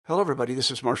Hello, everybody. This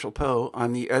is Marshall Poe.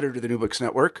 I'm the editor of the New Books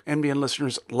Network. NBN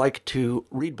listeners like to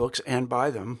read books and buy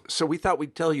them. So we thought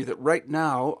we'd tell you that right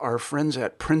now, our friends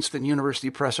at Princeton University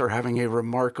Press are having a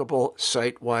remarkable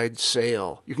site-wide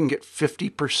sale. You can get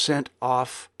 50%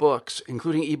 off books,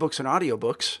 including ebooks and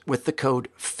audiobooks, with the code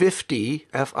 50,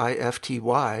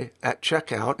 F-I-F-T-Y, at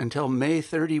checkout until May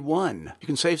 31. You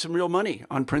can save some real money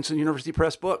on Princeton University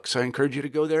Press books. I encourage you to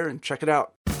go there and check it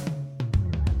out.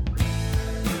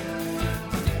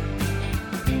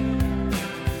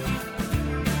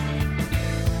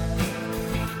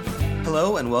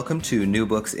 Hello and welcome to New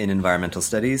Books in Environmental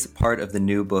Studies, part of the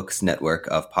New Books network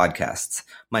of podcasts.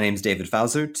 My name is David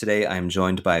Fauser. Today I am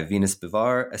joined by Venus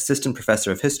Bivar, Assistant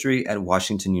Professor of History at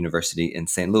Washington University in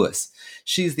St. Louis.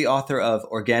 She's the author of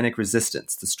Organic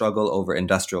Resistance, The Struggle Over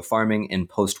Industrial Farming in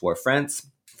Post-War France,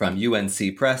 from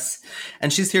UNC Press.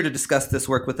 And she's here to discuss this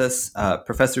work with us.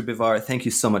 Professor Bivar, thank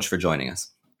you so much for joining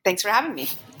us. Thanks for having me.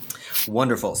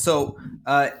 Wonderful. So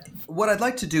what I'd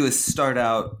like to do is start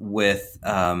out with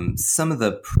some of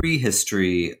the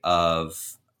prehistory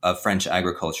of French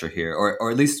agriculture here, or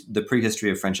at least the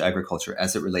prehistory of French agriculture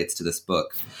as it relates to this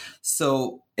book.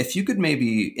 So if you could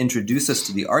maybe introduce us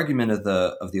to the argument of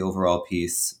the overall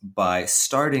piece by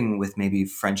starting with maybe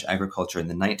French agriculture in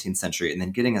the 19th century and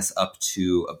then getting us up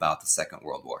to about the Second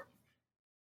World War.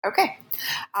 Okay.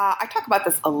 I talk about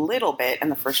this a little bit in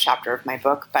the first chapter of my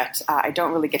book, but I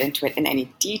don't really get into it in any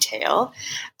detail.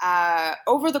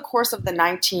 Over the course of the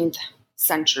 19th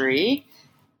century,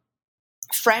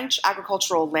 French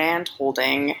agricultural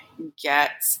landholding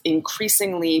gets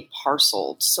increasingly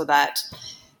parceled so that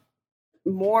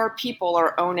more people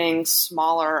are owning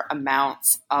smaller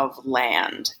amounts of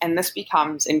land, and this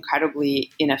becomes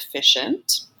incredibly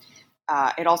inefficient.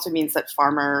 It also means that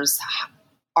farmers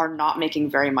are not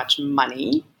making very much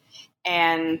money.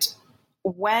 And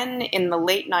when in the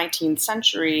late 19th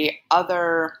century,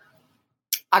 other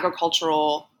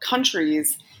agricultural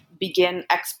countries begin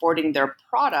exporting their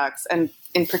products, and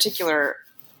in particular,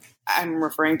 I'm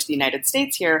referring to the United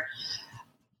States here,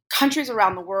 countries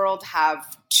around the world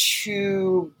have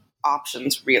two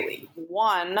options, really.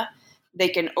 One, they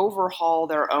can overhaul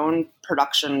their own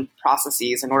production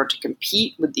processes in order to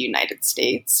compete with the United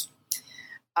States.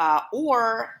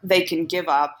 Or they can give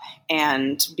up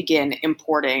and begin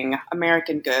importing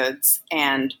American goods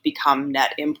and become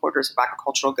net importers of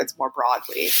agricultural goods more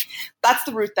broadly. That's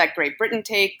the route that Great Britain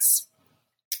takes.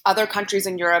 Other countries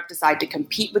in Europe decide to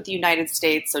compete with the United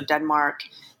States. So Denmark,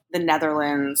 the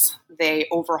Netherlands, they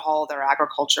overhaul their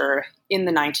agriculture in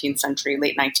the 19th century,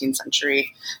 late 19th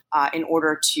century, in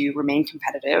order to remain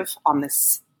competitive on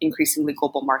this increasingly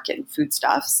global market in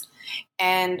foodstuffs.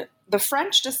 And the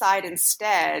French decide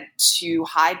instead to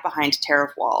hide behind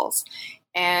tariff walls.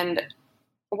 And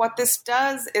what this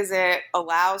does is it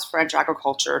allows French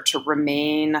agriculture to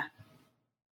remain,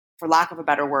 for lack of a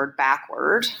better word,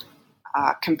 backward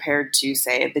compared to,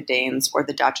 say, the Danes or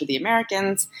the Dutch or the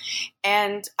Americans.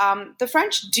 And the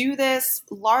French do this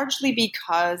largely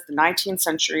because the 19th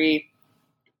century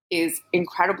is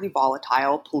incredibly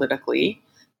volatile politically.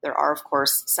 There are, of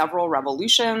course, several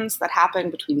revolutions that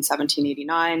happened between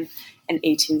 1789 and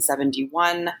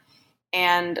 1871.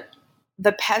 And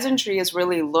the peasantry is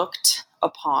really looked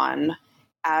upon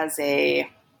as a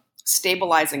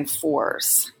stabilizing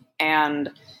force.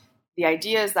 And the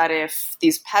idea is that if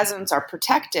these peasants are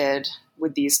protected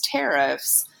with these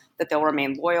tariffs, that they'll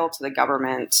remain loyal to the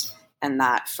government and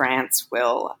that France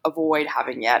will avoid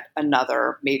having yet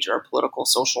another major political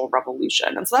social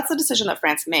revolution. And so that's the decision that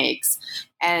France makes.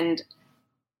 And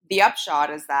the upshot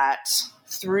is that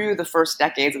through the first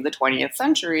decades of the 20th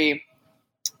century,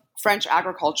 French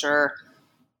agriculture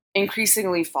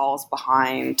increasingly falls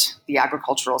behind the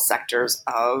agricultural sectors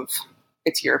of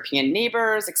its European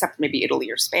neighbors, except maybe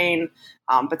Italy or Spain.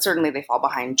 But certainly they fall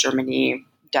behind Germany,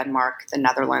 Denmark, the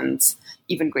Netherlands,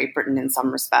 even Great Britain in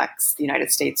some respects, the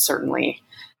United States certainly.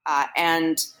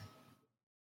 And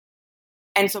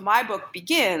so my book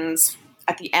begins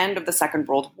at the end of the Second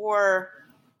World War,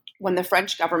 when the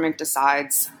French government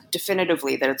decides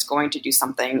definitively that it's going to do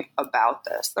something about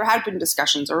this. There had been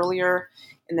discussions earlier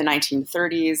in the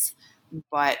 1930s,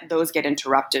 but those get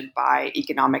interrupted by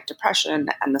economic depression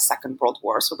and the Second World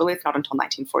War. So really it's not until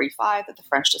 1945 that the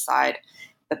French decide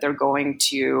that they're going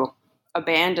to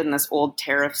abandon this old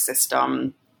tariff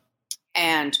system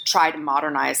and try to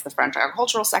modernize the French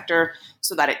agricultural sector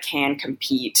so that it can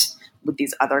compete with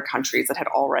these other countries that had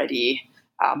already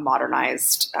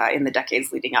modernized in the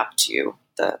decades leading up to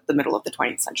the middle of the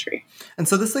 20th century. And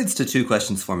so this leads to two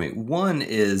questions for me. One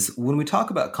is, when we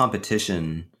talk about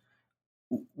competition,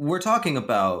 we're talking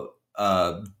about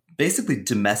basically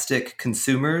domestic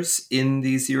consumers in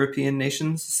these European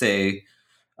nations, say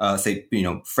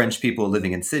French people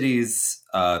living in cities,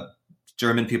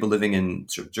 German people living in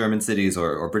sort of German cities,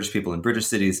 or British people in British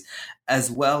cities, as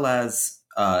well as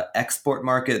export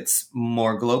markets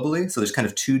more globally. So there's kind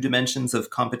of two dimensions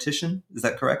of competition. Is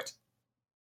that correct?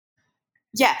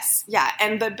 Yes, yeah.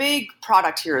 And the big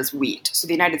product here is wheat. So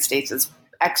the United States is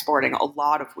exporting a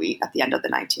lot of wheat at the end of the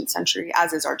 19th century,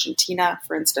 as is Argentina,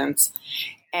 for instance.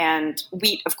 And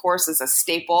wheat, of course, is a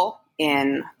staple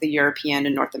in the European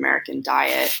and North American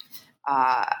diet.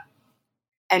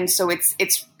 And so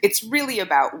it's really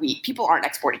about wheat. People aren't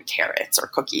exporting carrots or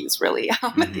cookies, really,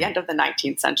 at the end of the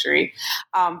 19th century.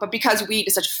 But because wheat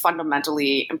is such a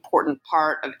fundamentally important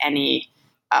part of any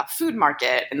food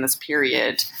market in this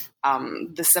period,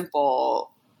 the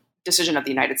simple decision of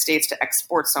the United States to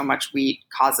export so much wheat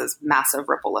causes massive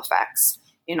ripple effects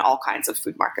in all kinds of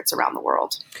food markets around the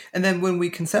world. And then when we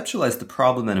conceptualize the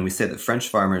problem and we say that French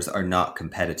farmers are not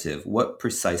competitive, what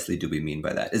precisely do we mean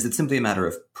by that? Is it simply a matter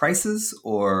of prices,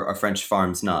 or are French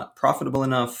farms not profitable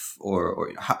enough?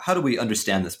 Or how do we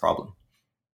understand this problem?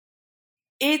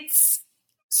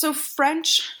 So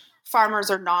French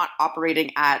farmers are not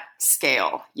operating at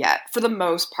scale yet, for the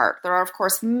most part. There are, of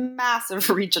course, massive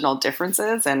regional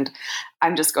differences, and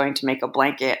I'm just going to make a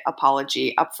blanket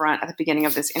apology up front at the beginning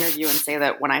of this interview and say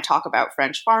that when I talk about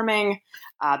French farming,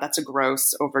 that's a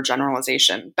gross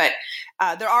overgeneralization. But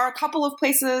there are a couple of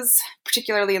places,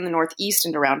 particularly in the Northeast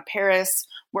and around Paris,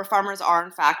 where farmers are,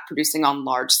 in fact, producing on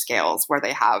large scales, where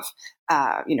they have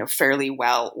fairly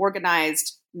well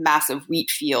organized massive wheat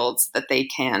fields that they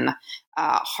can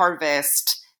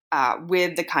harvest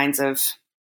with the kinds of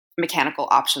mechanical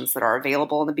options that are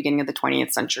available in the beginning of the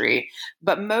 20th century.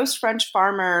 But most French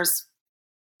farmers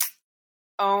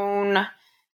own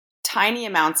tiny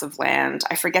amounts of land.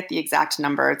 I forget the exact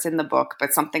number. It's in the book,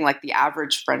 but something like the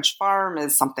average French farm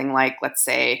is something like, let's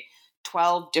say,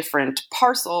 12 different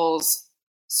parcels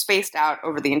spaced out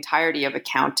over the entirety of a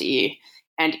county.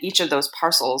 And each of those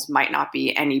parcels might not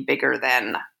be any bigger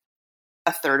than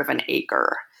a third of an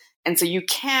acre. And so you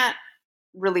can't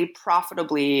really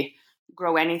profitably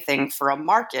grow anything for a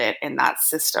market in that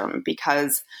system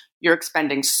because you're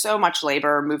expending so much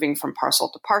labor moving from parcel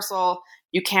to parcel.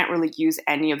 You can't really use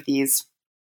any of these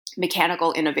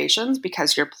mechanical innovations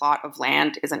because your plot of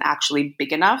land isn't actually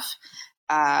big enough.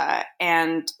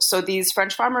 And so these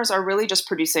French farmers are really just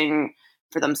producing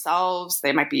for themselves.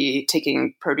 They might be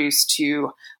taking produce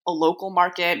to a local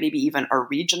market, maybe even a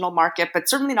regional market, but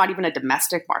certainly not even a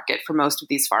domestic market for most of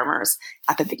these farmers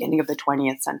at the beginning of the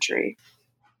 20th century.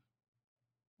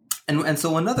 And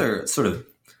so another sort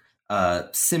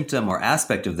of symptom or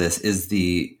aspect of this is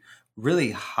the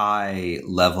really high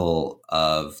level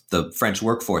of the French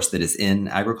workforce that is in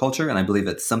agriculture. And I believe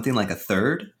it's something like a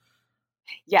third.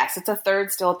 Yes, it's a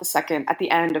third still at the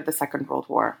end of the Second World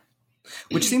War.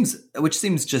 Which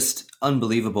seems just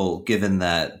unbelievable, given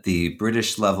that the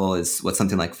British level is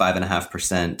something like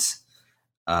 5.5%,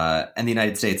 and the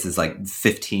United States is like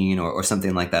 15 or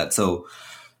something like that. So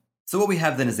what we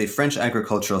have then is a French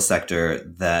agricultural sector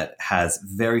that has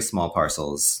very small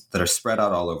parcels that are spread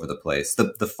out all over the place.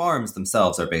 The farms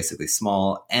themselves are basically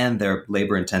small, and they're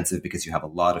labor intensive because you have a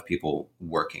lot of people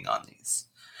working on these.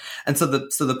 And so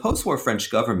the post-war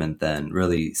French government then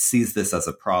really sees this as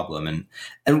a problem.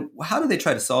 And how do they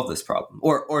try to solve this problem?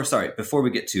 Or sorry, before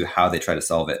we get to how they try to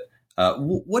solve it,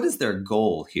 what is their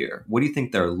goal here? What do you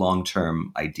think their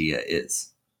long-term idea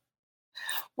is?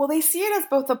 Well, they see it as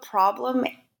both a problem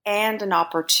and an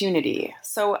opportunity.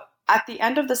 So at the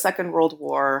end of the Second World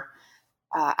War,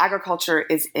 agriculture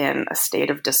is in a state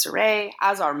of disarray,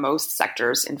 as are most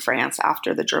sectors in France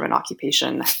after the German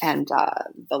occupation and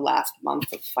the last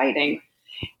month of fighting.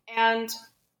 And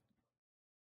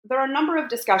there are a number of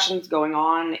discussions going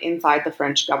on inside the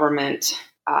French government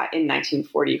in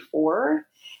 1944.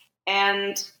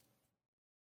 And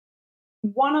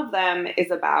one of them is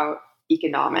about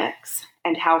economics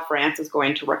and how France is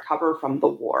going to recover from the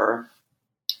war.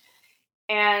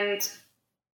 And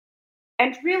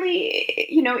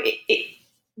really,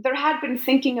 there had been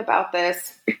thinking about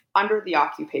this under the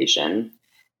occupation,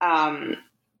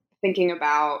 thinking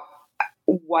about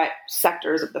what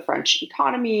sectors of the French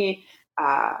economy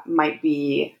might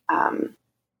be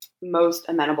most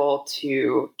amenable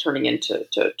to turning into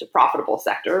profitable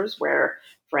sectors where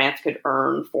France could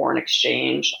earn foreign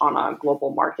exchange on a global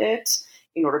market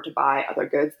in order to buy other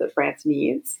goods that France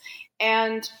needs.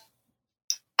 And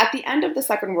at the end of the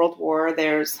Second World War,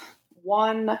 there's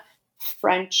one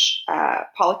French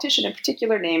politician in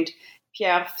particular named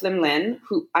Pierre Pflimlin,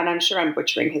 who, and I'm sure I'm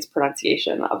butchering his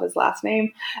pronunciation of his last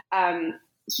name,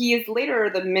 he is later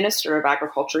the Minister of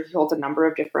Agriculture. He holds a number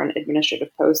of different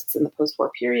administrative posts in the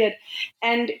post-war period.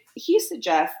 And he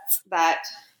suggests that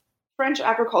French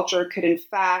agriculture could in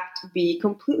fact be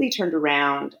completely turned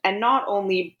around and not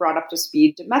only brought up to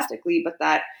speed domestically, but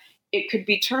that it could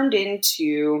be turned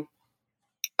into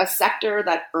a sector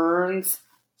that earns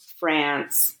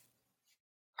France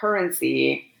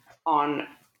currency on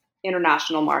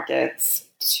international markets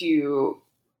to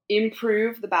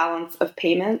improve the balance of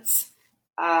payments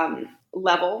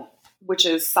level, which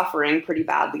is suffering pretty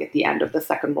badly at the end of the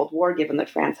Second World War, given that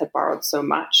France had borrowed so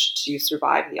much to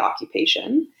survive the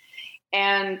occupation.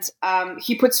 And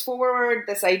he puts forward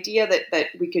this idea that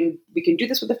we can do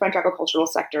this with the French agricultural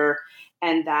sector,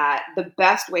 and that the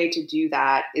best way to do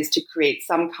that is to create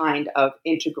some kind of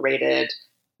integrated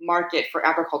market for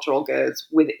agricultural goods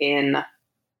within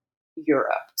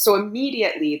Europe. So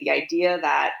immediately, the idea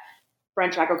that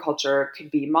French agriculture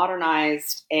could be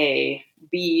modernized, A,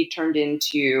 B, turned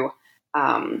into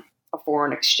a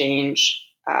foreign exchange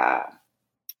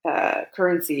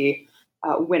currency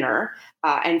winner,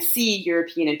 and C,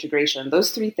 European integration.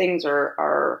 Those three things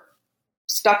are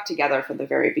stuck together from the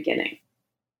very beginning.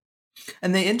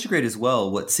 And they integrate as well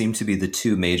what seem to be the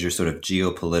two major sort of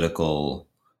geopolitical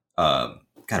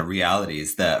kind of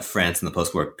realities that France in the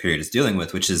post-war period is dealing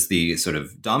with, which is the sort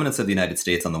of dominance of the United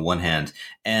States on the one hand,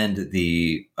 and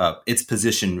the its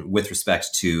position with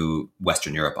respect to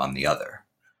Western Europe on the other.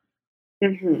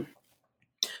 Mm-hmm.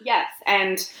 Yes,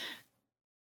 and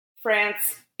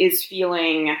France is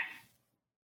feeling,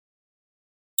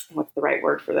 what's the right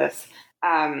word for this?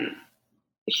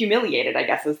 Humiliated, I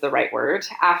guess is the right word,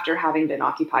 after having been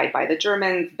occupied by the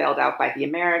Germans, bailed out by the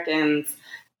Americans.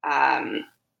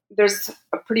 There's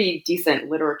a pretty decent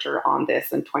literature on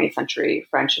this in 20th century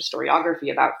French historiography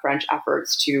about French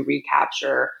efforts to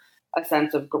recapture a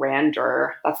sense of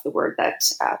grandeur. That's the word that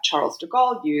Charles de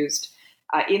Gaulle used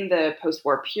in the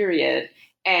post-war period.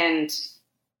 And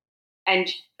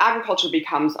agriculture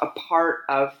becomes a part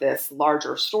of this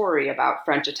larger story about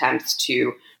French attempts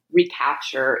to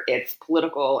recapture its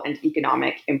political and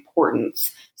economic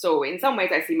importance. So in some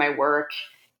ways, I see my work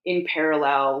in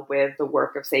parallel with the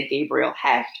work of, say, Gabriel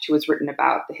Hecht, who has written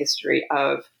about the history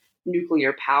of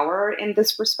nuclear power in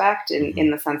this respect, in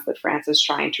the sense that France is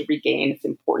trying to regain its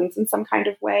importance in some kind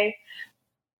of way.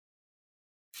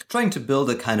 Trying to build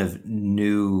a kind of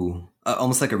new,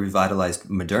 almost like a revitalized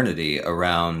modernity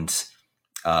around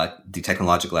the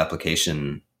technological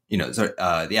application,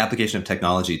 the application of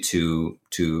technology to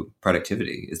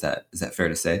productivity. Is that fair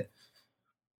to say?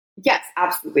 Yes,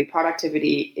 absolutely.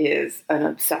 Productivity is an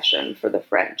obsession for the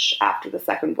French after the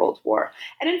Second World War.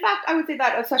 And in fact, I would say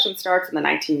that obsession starts in the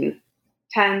 1910s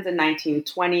and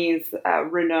 1920s.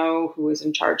 Renault, who is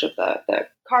in charge of the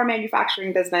car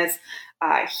manufacturing business,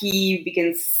 he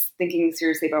begins thinking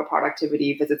seriously about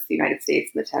productivity, visits the United States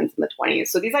in the 10s and the 20s.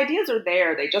 So these ideas are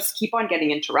there. They just keep on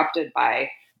getting interrupted by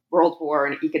World War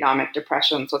and economic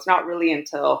depression. So it's not really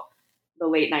until the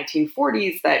late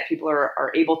 1940s that people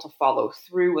are able to follow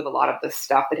through with a lot of this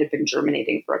stuff that had been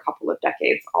germinating for a couple of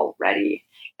decades already.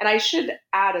 And I should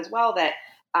add as well that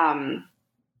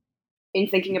in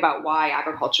thinking about why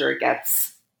agriculture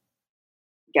gets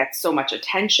so much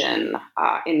attention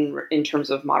in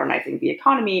terms of modernizing the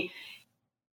economy,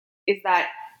 is that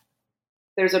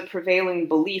there's a prevailing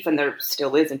belief, and there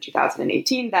still is in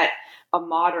 2018, that a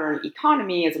modern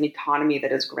economy is an economy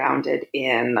that is grounded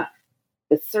in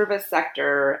the service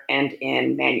sector and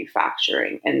in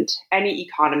manufacturing. And any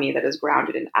economy that is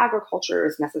grounded in agriculture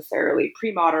is necessarily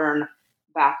pre-modern,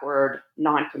 backward,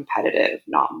 non-competitive,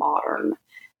 not modern.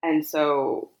 And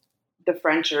so the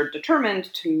French are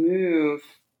determined to move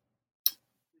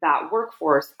that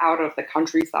workforce out of the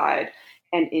countryside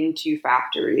and into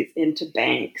factories, into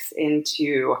banks,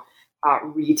 into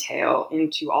retail,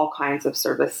 into all kinds of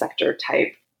service sector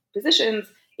type positions,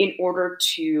 in order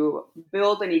to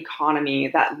build an economy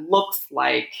that looks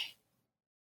like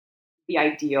the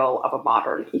ideal of a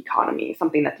modern economy,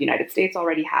 something that the United States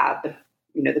already had,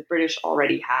 the British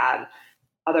already had,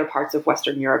 other parts of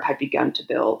Western Europe had begun to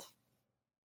build.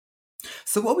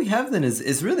 So what we have then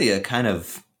is really a kind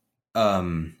of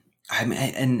an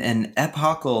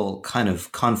epochal kind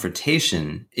of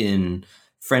confrontation in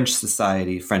French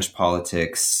society, French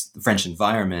politics, the French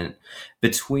environment,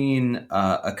 between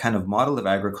a kind of model of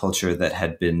agriculture that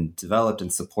had been developed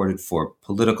and supported for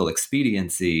political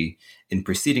expediency in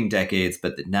preceding decades,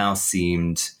 but that now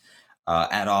seemed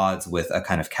at odds with a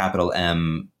kind of capital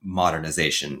M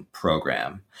modernization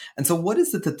program. And so what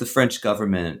is it that the French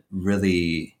government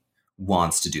really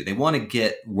wants to do? They want to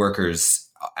get workers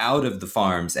out of the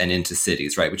farms and into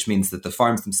cities, right? Which means that the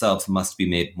farms themselves must be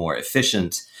made more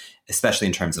efficient, especially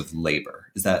in terms of labor.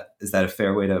 Is that a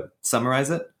fair way to summarize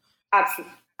it?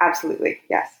 Absolutely,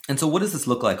 yes. And so what does this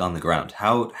look like on the ground?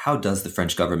 How does the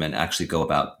French government actually go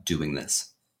about doing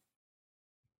this?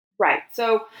 Right.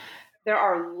 So there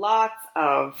are lots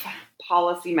of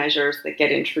policy measures that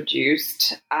get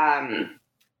introduced.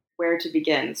 Where to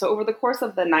begin? So over the course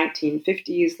of the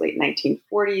 1950s, late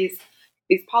 1940s,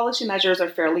 these policy measures are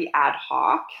fairly ad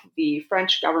hoc. The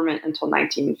French government until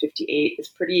 1958 is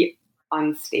pretty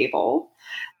unstable,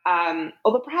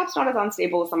 although perhaps not as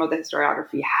unstable as some of the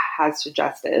historiography has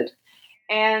suggested.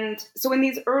 And so in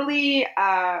these early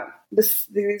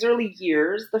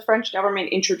years, the French government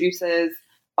introduces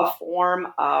a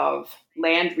form of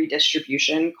land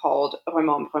redistribution called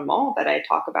remembrement that I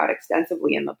talk about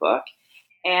extensively in the book.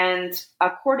 And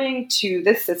according to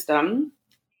this system,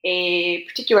 a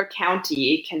particular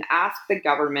county can ask the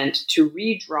government to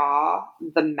redraw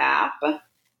the map,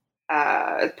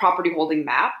 property holding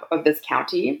map of this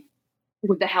county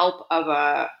with the help of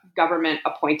a government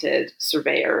appointed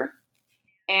surveyor.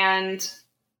 And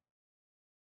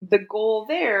the goal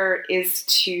there is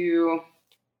to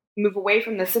move away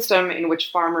from the system in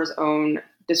which farmers own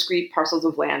discrete parcels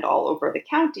of land all over the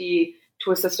county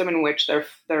to a system in which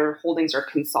their holdings are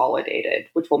consolidated,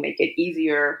 which will make it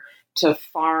easier to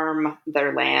farm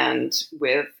their land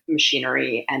with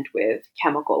machinery and with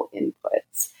chemical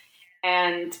inputs.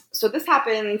 And so this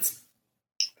happens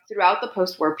throughout the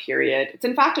post-war period. It's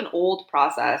in fact an old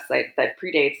process that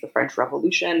predates the French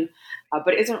Revolution,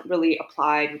 but isn't really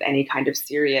applied with any kind of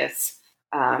serious,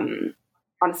 on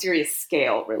a serious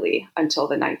scale, really, until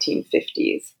the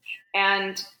 1950s.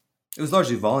 And it was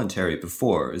largely voluntary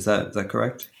before. Is that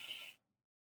correct?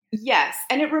 Yes.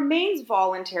 And it remains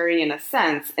voluntary in a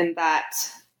sense in that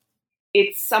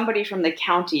it's somebody from the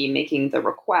county making the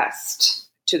request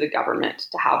to the government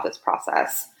to have this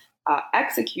process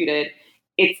executed.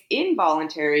 It's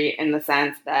involuntary in the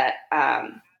sense that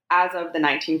as of the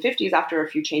 1950s, after a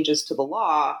few changes to the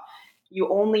law, you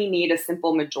only need a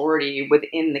simple majority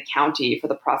within the county for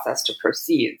the process to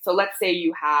proceed. So let's say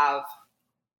you have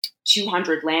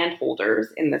 200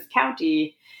 landholders in this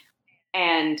county,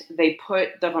 and they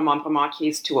put the remembrement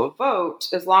case to a vote.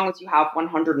 As long as you have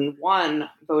 101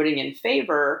 voting in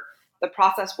favor, the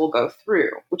process will go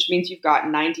through, which means you've got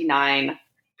 99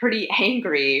 pretty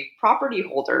angry property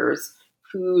holders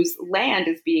whose land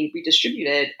is being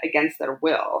redistributed against their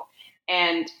will.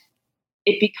 And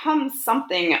it becomes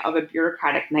something of a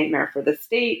bureaucratic nightmare for the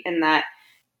state in that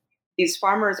these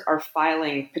farmers are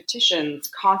filing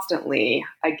petitions constantly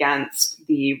against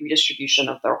the redistribution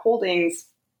of their holdings,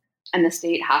 and the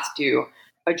state has to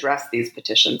address these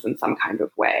petitions in some kind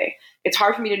of way. It's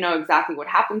hard for me to know exactly what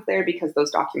happens there because those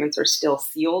documents are still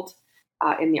sealed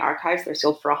in the archives. They're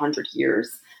sealed for 100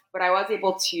 years. But I was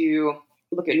able to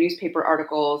look at newspaper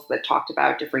articles that talked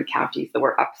about different counties that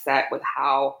were upset with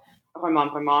how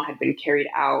remembrement had been carried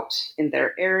out in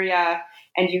their area.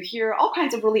 And you hear all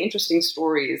kinds of really interesting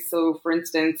stories. So, for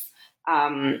instance,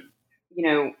 one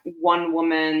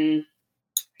woman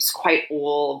is quite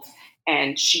old,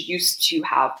 and she used to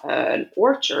have an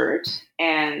orchard.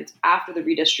 And after the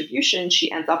redistribution,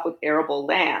 she ends up with arable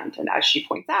land. And as she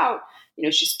points out,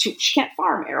 she can't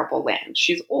farm arable land.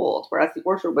 She's old, whereas the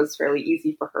orchard was fairly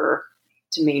easy for her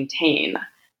to maintain.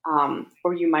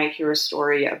 Or you might hear a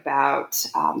story about,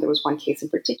 there was one case in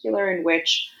particular in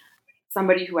which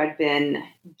somebody who had been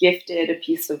gifted a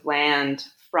piece of land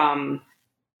from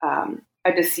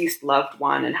a deceased loved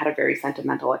one and had a very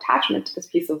sentimental attachment to this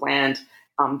piece of land,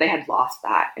 they had lost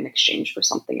that in exchange for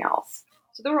something else.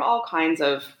 So there were all kinds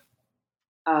of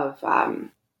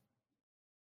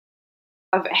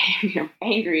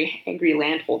angry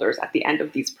landholders at the end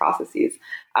of these processes.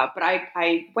 But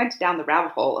I went down the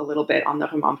rabbit hole a little bit on the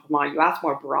remembrement. You asked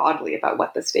more broadly about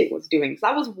what the state was doing. So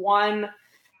that was one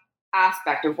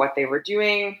aspect of what they were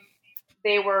doing.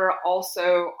 They were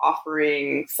also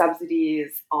offering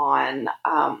subsidies on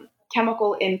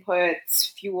chemical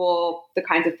inputs, fuel, the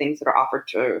kinds of things that are offered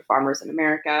to farmers in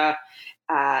America.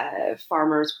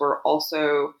 Farmers were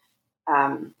also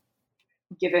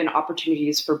given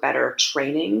opportunities for better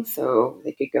training. So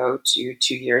they could go to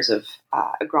 2 years of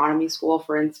agronomy school,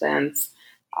 for instance.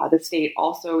 The state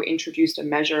also introduced a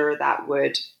measure that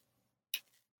would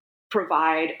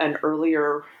provide an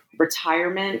earlier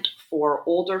retirement for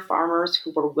older farmers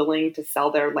who were willing to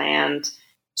sell their land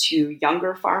to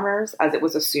younger farmers, as it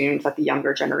was assumed that the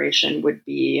younger generation would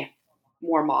be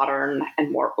more modern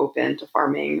and more open to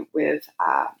farming with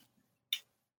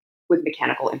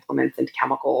mechanical implements and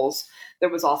chemicals. There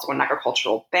was also an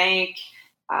agricultural bank.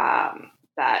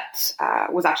 that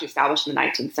was actually established in the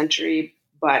 19th century,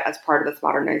 but as part of this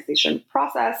modernization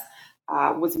process,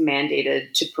 was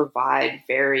mandated to provide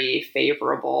very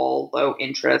favorable,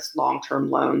 low-interest, long-term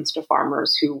loans to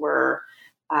farmers who were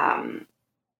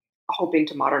hoping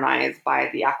to modernize by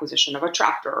the acquisition of a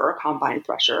tractor or a combine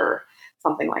thresher,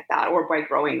 something like that, or by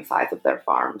growing the size of their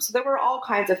farm. So there were all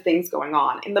kinds of things going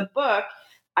on. In the book,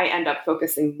 I end up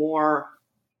focusing more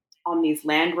on these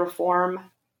land reform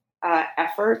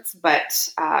efforts, but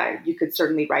you could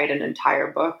certainly write an entire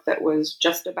book that was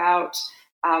just about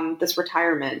this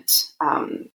retirement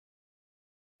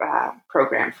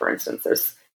program, for instance.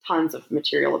 There's tons of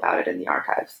material about it in the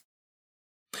archives.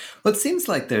 Well, it seems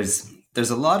like there's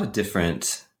a lot of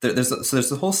different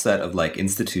there's a whole set of like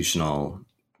institutional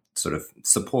sort of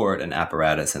support and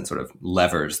apparatus and sort of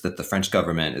levers that the French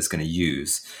government is going to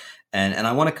use. And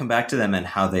I want to come back to them and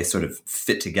how they sort of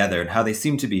fit together and how they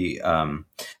seem to be,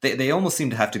 they almost seem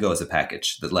to have to go as a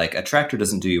package. That like a tractor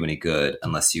doesn't do you any good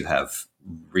unless you have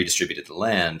redistributed the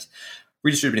land.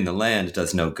 Redistributing the land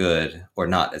does no good, or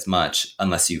not as much,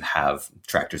 unless you have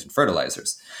tractors and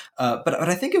fertilizers. But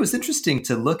I think it was interesting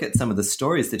to look at some of the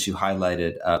stories that you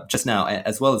highlighted just now,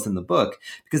 as well as in the book,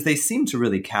 because they seem to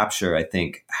really capture, I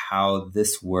think, how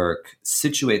this work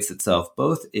situates itself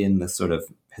both in the sort of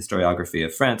historiography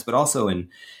of France, but also in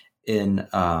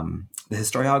the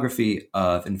historiography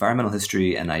of environmental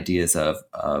history and ideas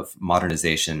of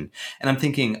modernization. And I'm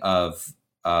thinking of,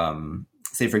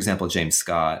 say, for example, James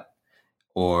Scott,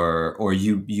 or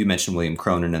you mentioned William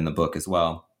Cronin in the book as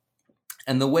well,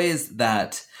 and the ways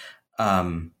that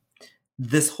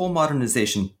this whole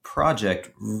modernization project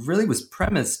really was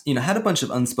premised, had a bunch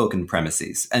of unspoken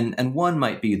premises, and one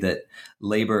might be that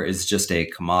labor is just a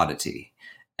commodity,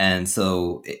 and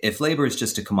so if labor is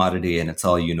just a commodity and it's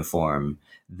all uniform,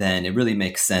 then it really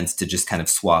makes sense to just kind of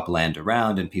swap land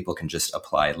around and people can just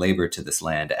apply labor to this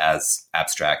land as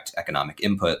abstract economic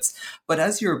inputs. But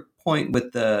as your point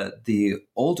with the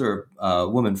older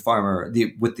woman farmer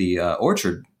with the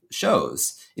orchard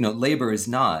shows, labor is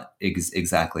not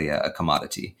exactly a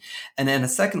commodity. And then a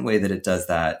second way that it does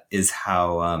that is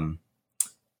how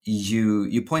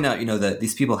you point out, that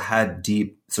these people had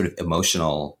deep sort of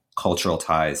emotional, cultural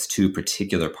ties to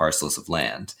particular parcels of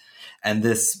land, and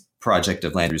this project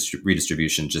of land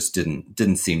redistribution just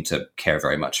didn't seem to care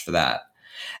very much for that.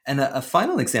 And a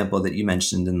final example that you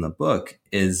mentioned in the book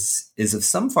is of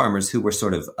some farmers who were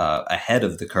sort of ahead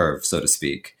of the curve, so to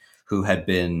speak, who had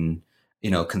been,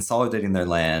 consolidating their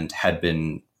land, had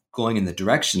been going in the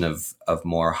direction of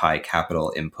more high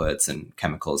capital inputs and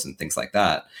chemicals and things like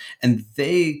that. And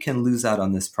they can lose out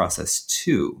on this process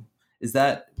too. Does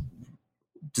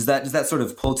that sort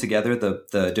of pull together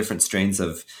the different strains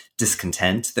of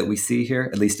discontent that we see here,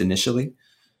 at least initially?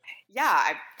 Yeah,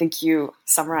 I think you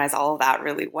summarize all of that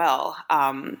really well.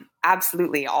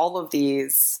 Absolutely. All of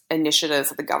these initiatives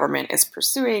that the government is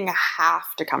pursuing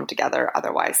have to come together.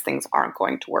 Otherwise, things aren't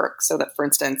going to work. So that, for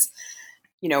instance,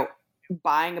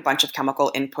 buying a bunch of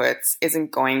chemical inputs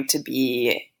isn't going to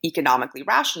be economically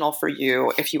rational for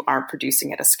you if you aren't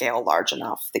producing at a scale large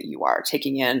enough that you are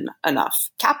taking in enough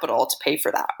capital to pay for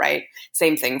that, right?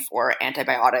 Same thing for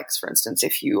antibiotics, for instance,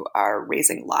 if you are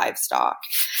raising livestock.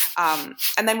 And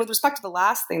then with respect to the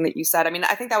last thing that you said,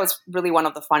 I think that was really one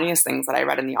of the funniest things that I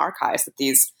read in the archives, that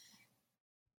these,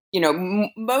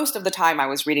 most of the time I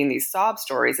was reading these sob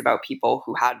stories about people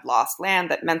who had lost land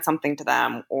that meant something to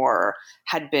them, or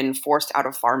had been forced out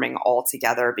of farming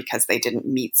altogether because they didn't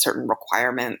meet certain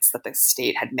requirements that the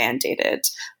state had mandated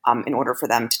in order for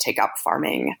them to take up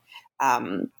farming.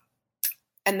 And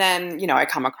then, I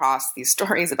come across these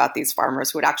stories about these farmers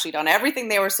who had actually done everything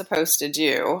they were supposed to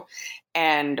do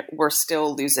and were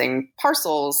still losing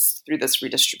parcels through this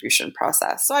redistribution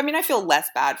process. So, I feel less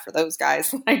bad for those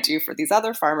guys than I do for these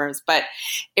other farmers, but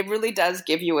it really does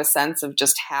give you a sense of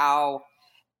just how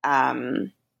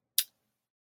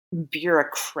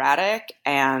bureaucratic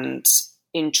and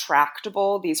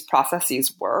intractable these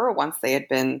processes were once they had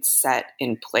been set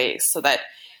in place, so that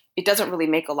it doesn't really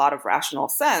make a lot of rational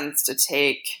sense to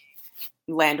take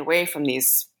land away from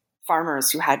these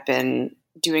farmers who had been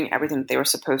doing everything that they were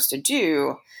supposed to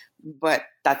do, but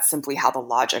that's simply how the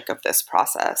logic of this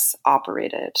process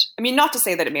operated. Not to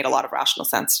say that it made a lot of rational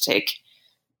sense to take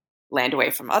land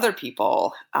away from other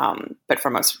people, but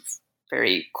from a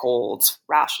very cold,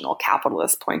 rational,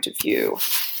 capitalist point of view,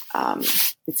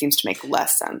 it seems to make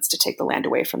less sense to take the land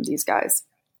away from these guys.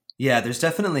 Yeah, there's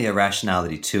definitely a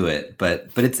rationality to it, but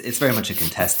it's very much a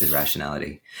contested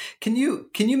rationality. Can you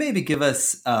maybe give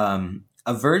us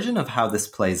a version of how this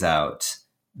plays out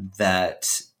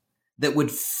that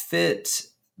would fit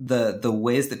the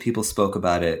ways that people spoke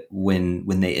about it when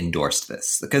they endorsed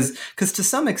this, because to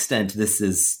some extent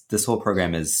this whole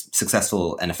program is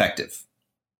successful and effective.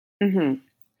 Mm-hmm.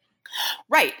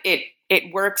 Right.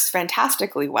 It works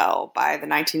fantastically well. By the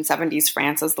 1970s,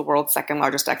 France is the world's second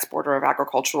largest exporter of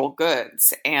agricultural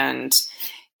goods. And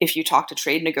if you talk to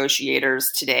trade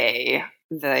negotiators today,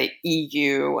 the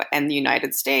EU and the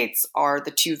United States are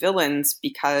the two villains,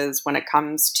 because when it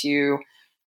comes to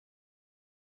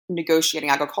negotiating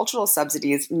agricultural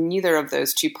subsidies, neither of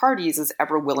those two parties is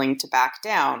ever willing to back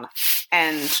down.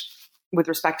 And with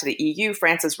respect to the EU,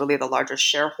 France is really the largest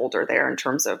shareholder there in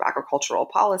terms of agricultural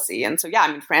policy. And so,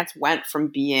 France went from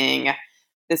being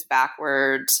this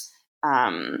backward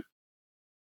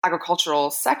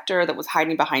agricultural sector that was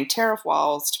hiding behind tariff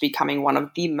walls to becoming one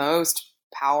of the most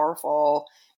powerful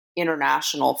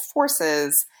international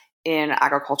forces in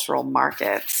agricultural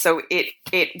markets. So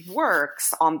it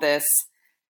works on this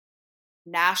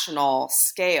national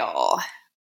scale.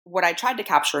 What I tried to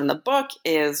capture in the book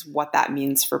is what that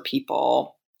means for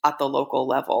people at the local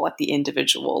level, at the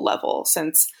individual level,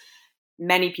 since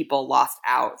many people lost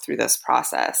out through this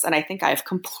process. And I think I've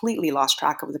completely lost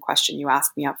track of the question you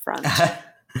asked me up front.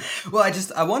 Well,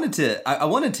 I wanted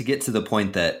to get to the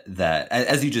point that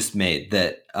as you just made,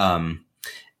 that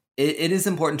it is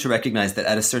important to recognize that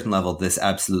at a certain level, this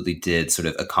absolutely did sort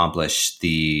of accomplish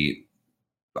the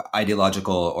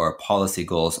ideological or policy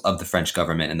goals of the French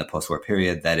government in the post-war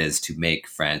period, that is to make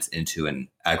France into an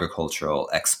agricultural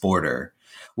exporter.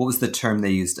 What was the term they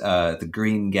used? The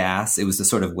green gas. It was the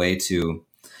sort of way to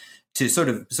sort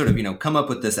of come up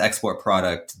with this export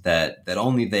product that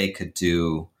only they could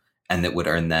do, and that would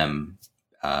earn them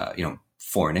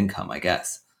foreign income, I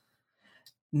guess.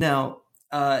 Now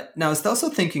I was also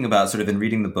thinking about, sort of in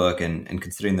reading the book and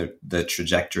considering the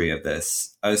trajectory of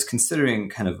this, I was considering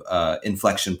kind of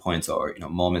inflection points or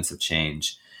moments of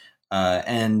change,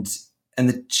 and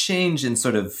the change in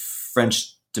sort of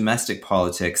French domestic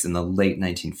politics in the late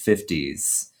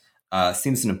 1950s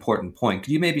seems an important point.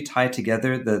 Could you maybe tie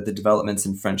together the developments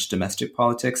in French domestic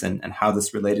politics and how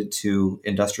this related to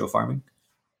industrial farming?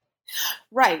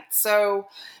 Right. So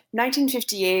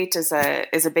 1958 is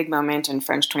a big moment in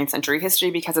French 20th century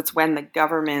history, because it's when the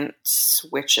government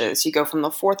switches. You go from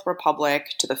the Fourth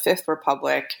Republic to the Fifth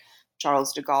Republic.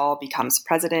 Charles de Gaulle becomes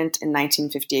president in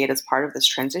 1958 as part of this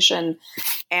transition.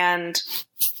 And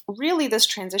really, this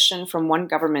transition from one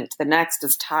government to the next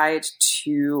is tied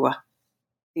to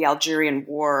the Algerian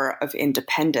War of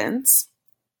Independence.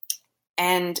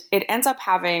 And it ends up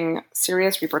having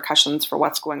serious repercussions for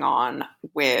what's going on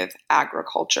with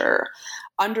agriculture.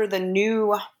 Under the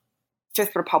new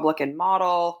Fifth Republican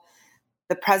model,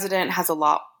 the president has a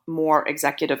lot more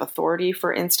executive authority,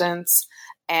 for instance.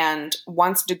 And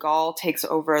once de Gaulle takes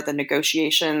over the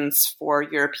negotiations for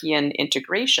European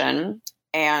integration,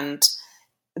 and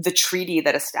the treaty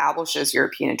that establishes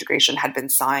European integration had been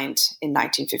signed in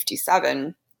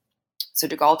 1957, so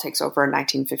de Gaulle takes over in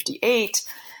 1958,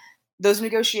 those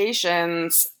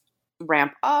negotiations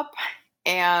ramp up,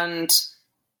 and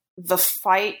the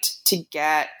fight to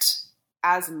get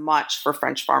as much for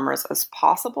French farmers as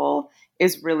possible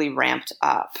is really ramped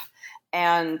up.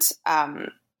 And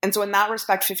so in that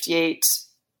respect, 58,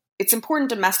 it's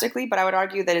important domestically, but I would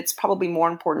argue that it's probably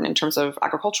more important in terms of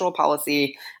agricultural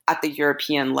policy at the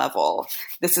European level.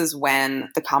 This is when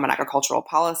the Common Agricultural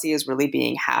Policy is really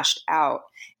being hashed out.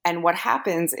 And what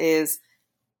happens is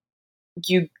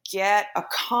you get a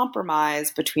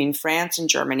compromise between France and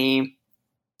Germany,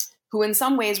 who in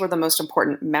some ways were the most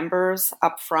important members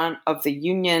up front of the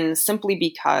Union, simply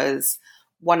because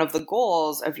one of the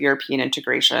goals of European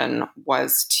integration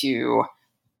was to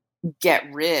get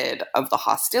rid of the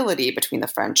hostility between the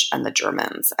French and the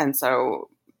Germans. And so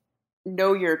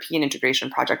no European integration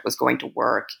project was going to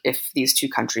work if these two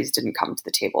countries didn't come to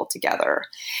the table together.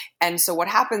 And so what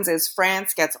happens is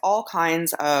France gets all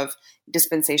kinds of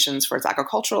dispensations for its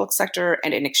agricultural sector,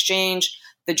 and in exchange,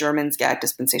 the Germans get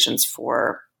dispensations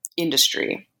for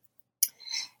industry.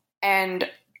 And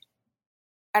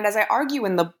as I argue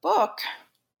in the book,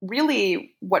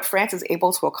 really what France is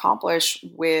able to accomplish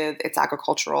with its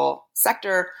agricultural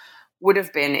sector would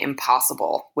have been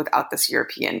impossible without this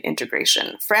European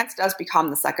integration. France does become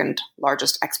the second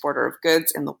largest exporter of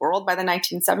goods in the world by the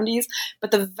 1970s,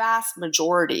 but the vast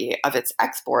majority of its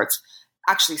exports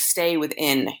actually stay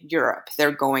within Europe.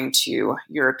 They're going to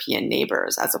European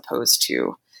neighbors as opposed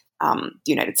to the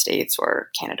United States or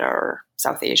Canada or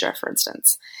South Asia, for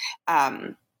instance.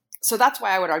 So that's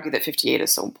why I would argue that 58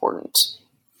 is so important.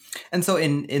 And so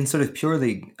in sort of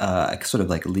purely sort of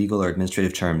like legal or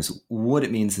administrative terms, what it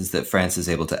means is that France is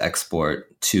able to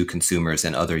export to consumers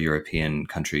in other European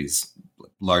countries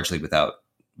largely without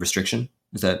restriction.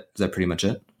 Is that pretty much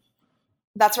it?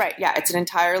 That's right. Yeah, it's an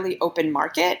entirely open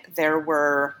market. There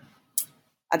was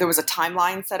a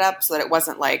timeline set up so that it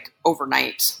wasn't like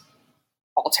overnight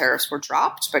all tariffs were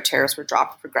dropped, but tariffs were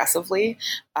dropped progressively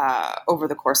over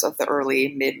the course of the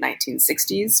early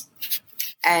mid-1960s.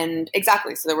 And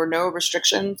exactly, so there were no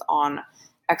restrictions on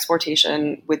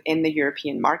exportation within the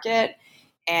European market.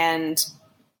 And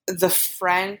the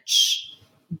French,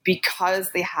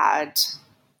 because they had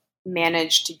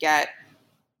managed to get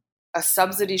a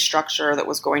subsidy structure that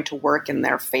was going to work in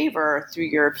their favor through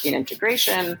European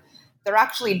integration, they're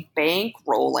actually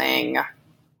bankrolling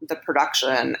the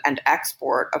production and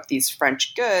export of these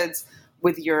French goods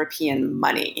with European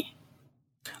money.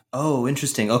 Oh,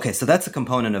 interesting. Okay, so that's a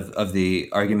component of the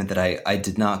argument that I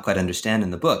did not quite understand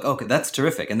in the book. Okay, that's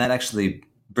terrific. And that actually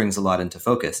brings a lot into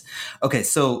focus. Okay,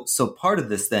 so part of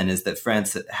this then is that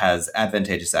France has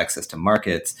advantageous access to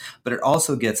markets, but it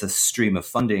also gets a stream of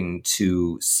funding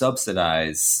to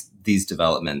subsidize these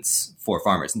developments for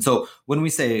farmers. And so when we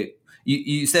say,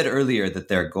 you said earlier that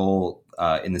their goal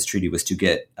in this treaty was to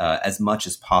get as much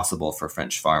as possible for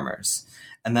French farmers.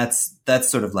 And that's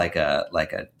sort of like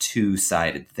a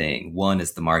two-sided thing. One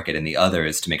is the market, and the other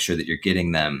is to make sure that you're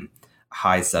getting them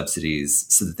high subsidies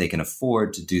so that they can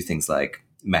afford to do things like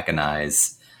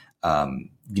mechanize,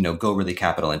 go really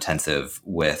capital intensive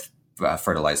with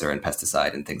fertilizer and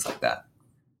pesticide and things like that.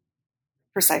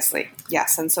 Precisely.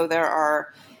 Yes. And so there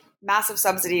are massive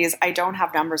subsidies. I don't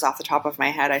have numbers off the top of my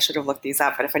head. I should have looked these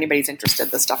up, but if anybody's interested,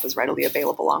 this stuff is readily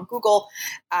available on Google.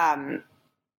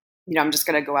 I'm just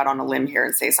going to go out on a limb here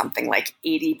and say something like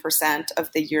 80%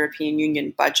 of the European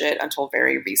Union budget until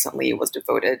very recently was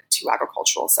devoted to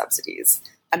agricultural subsidies.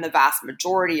 And the vast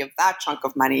majority of that chunk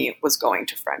of money was going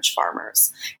to French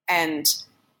farmers. And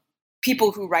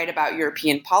people who write about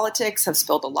European politics have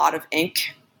spilled a lot of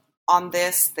ink on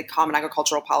this. The Common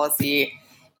Agricultural Policy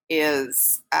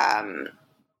is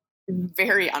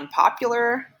very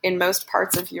unpopular in most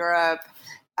parts of Europe.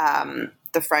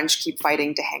 The French keep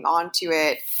fighting to hang on to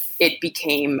it. It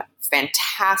became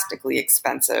fantastically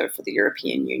expensive for the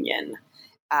European Union.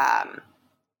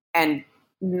 And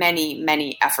many,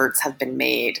 many efforts have been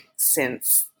made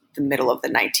since the middle of the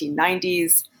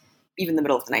 1990s, even the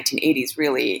middle of the 1980s,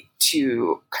 really,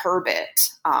 to curb it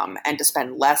and to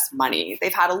spend less money.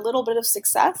 They've had a little bit of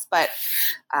success, but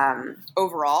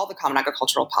overall, the Common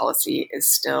Agricultural Policy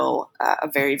is still a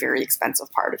very, very expensive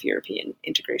part of European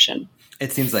integration.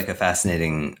 It seems like a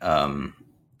fascinating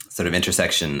sort of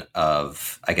intersection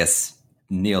of, I guess,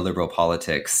 neoliberal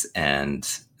politics and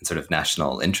sort of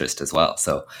national interest as well.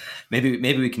 So maybe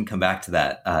we can come back to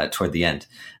that toward the end.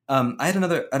 I had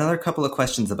another couple of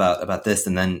questions about this,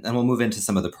 and then we'll move into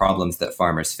some of the problems that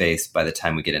farmers face by the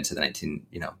time we get into the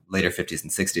later 50s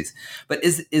and 60s. But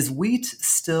is wheat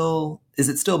still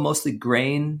mostly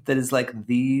grain that is like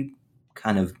the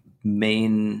kind of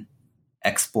main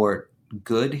export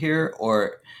good here,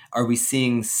 or are we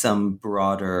seeing some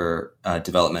broader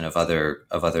development of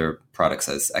other products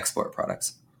as export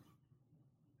products?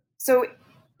 So,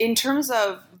 in terms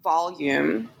of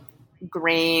volume,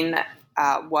 grain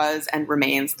was and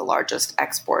remains the largest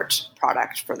export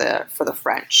product for the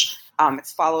French.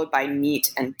 It's followed by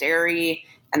meat and dairy,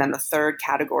 and then the third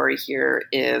category here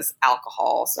is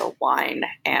alcohol, so wine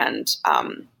and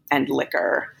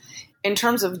liquor. In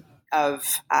terms of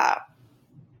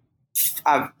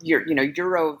your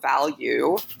euro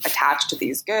value attached to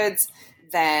these goods,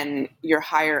 then your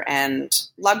higher end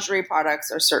luxury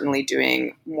products are certainly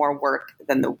doing more work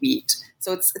than the wheat.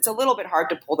 So it's a little bit hard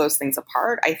to pull those things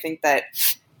apart. I think that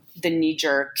the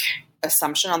knee-jerk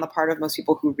assumption on the part of most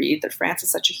people who read that France is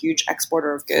such a huge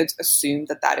exporter of goods assume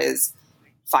that is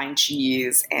fine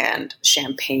cheese and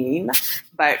champagne.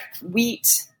 But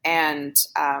wheat and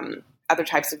other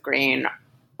types of grain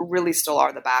really still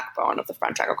are the backbone of the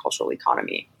French agricultural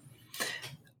economy.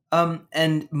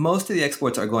 And most of the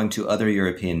exports are going to other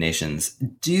European nations.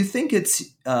 Do you think it's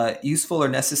useful or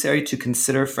necessary to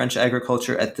consider French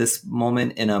agriculture at this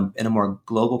moment in a more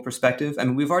global perspective? I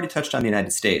mean, we've already touched on the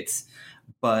United States,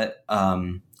 but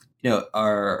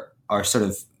our sort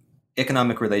of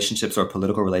economic relationships or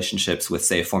political relationships with,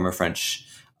 say, former French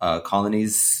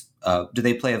colonies, do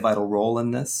they play a vital role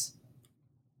in this?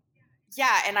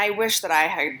 Yeah, and I wish that I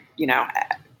had,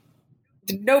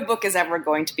 no book is ever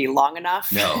going to be long enough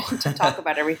to talk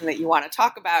about everything that you want to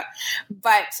talk about.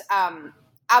 But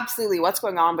absolutely, what's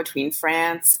going on between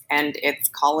France and its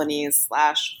colonies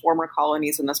 / former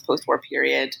colonies in this post-war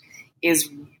period is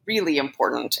really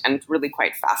important and really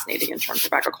quite fascinating in terms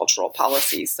of agricultural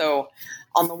policy. So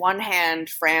on the one hand,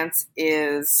 France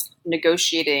is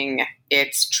negotiating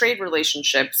its trade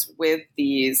relationships with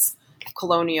these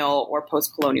colonial or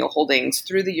post-colonial holdings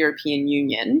through the European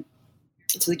Union.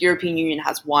 So the European Union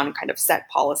has one kind of set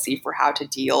policy for how to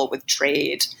deal with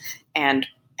trade and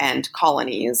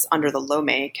colonies under the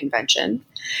Lomé Convention.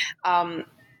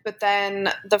 But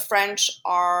then the French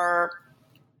are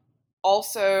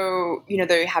also,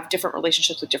 they have different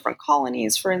relationships with different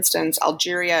colonies. For instance,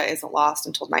 Algeria isn't lost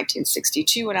until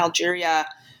 1962, and Algeria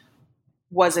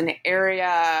was an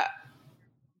area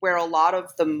where a lot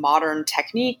of the modern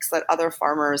techniques that other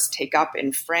farmers take up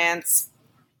in France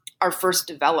are first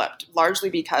developed,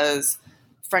 largely because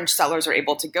French settlers are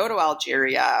able to go to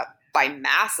Algeria, buy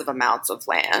massive amounts of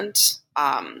land,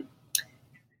 and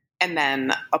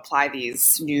then apply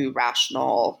these new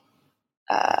rational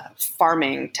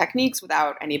farming techniques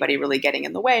without anybody really getting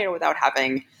in the way or without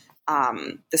having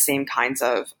the same kinds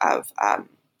of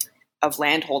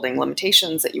landholding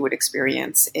limitations that you would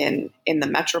experience in the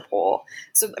metropole.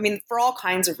 So, for all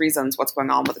kinds of reasons, what's going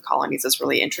on with the colonies is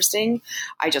really interesting.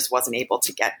 I just wasn't able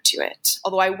to get to it.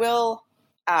 Although I will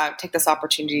take this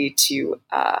opportunity to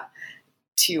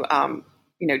do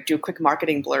a quick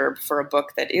marketing blurb for a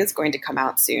book that is going to come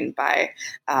out soon by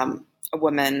a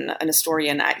woman, an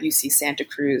historian at UC Santa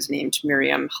Cruz named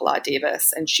Miriam Hala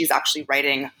Davis. And she's actually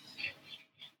writing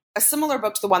a similar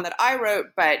book to the one that I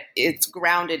wrote, but it's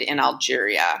grounded in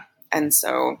Algeria. And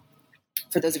so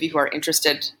for those of you who are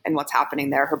interested in what's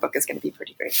happening there, her book is going to be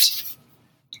pretty great.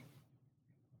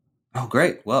 Oh,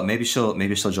 great. Well, maybe she'll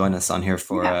join us on here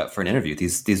for an interview.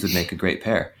 These would make a great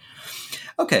pair.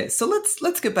 Okay. So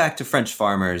let's get back to French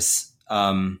farmers.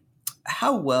 How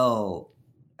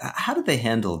did they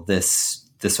handle this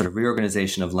sort of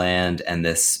reorganization of land and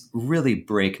this really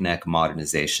breakneck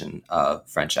modernization of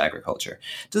French agriculture?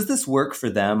 Does this work for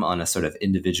them on a sort of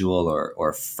individual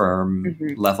or firm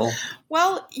level?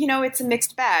 Well, it's a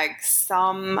mixed bag.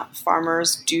 Some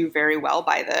farmers do very well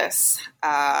by this.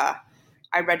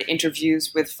 I read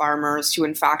interviews with farmers who,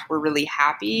 in fact, were really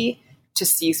happy to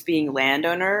cease being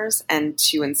landowners and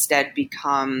to instead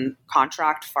become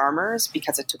contract farmers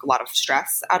because it took a lot of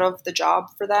stress out of the job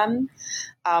for them.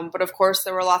 But of course,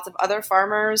 there were lots of other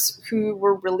farmers who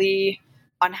were really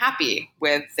unhappy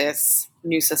with this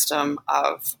new system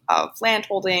of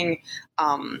landholding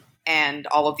and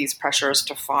all of these pressures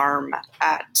to farm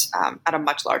at a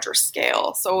much larger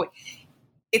scale. So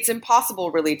it's impossible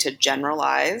really to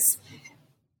generalize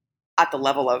at the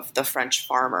level of the French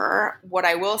farmer. What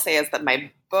I will say is that my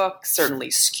book certainly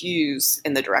skews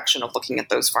in the direction of looking at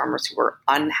those farmers who were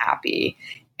unhappy.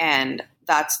 And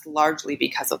that's largely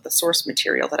because of the source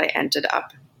material that I ended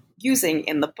up using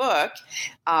in the book.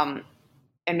 And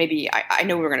maybe, I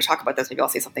know we were going to talk about this, maybe I'll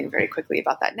say something very quickly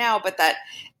about that now, but that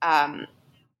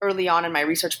early on in my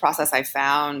research process, I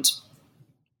found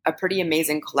a pretty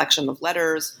amazing collection of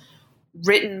letters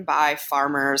written by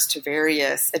farmers to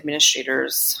various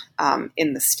administrators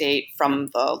in the state, from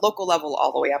the local level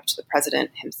all the way up to the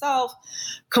president himself,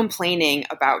 complaining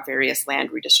about various land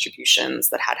redistributions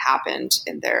that had happened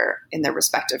in their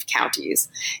respective counties.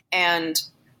 And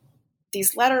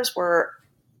these letters were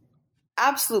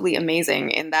absolutely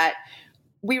amazing in that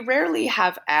we rarely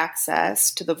have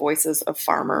access to the voices of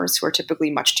farmers who are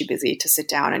typically much too busy to sit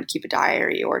down and keep a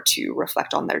diary or to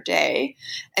reflect on their day.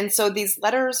 And so these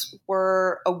letters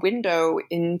were a window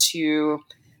into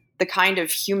the kind of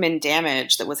human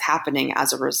damage that was happening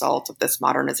as a result of this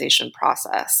modernization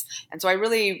process. And so I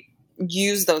really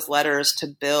use those letters to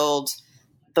build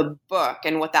the book.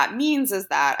 And what that means is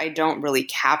that I don't really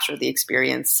capture the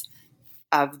experience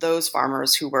of those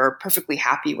farmers who were perfectly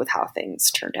happy with how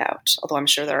things turned out, although I'm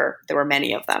sure there were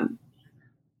many of them.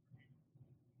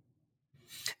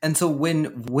 And so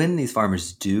when these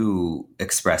farmers do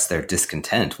express their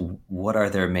discontent, what are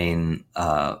their main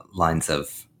lines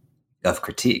of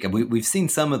critique? And we've seen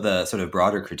some of the sort of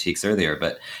broader critiques earlier,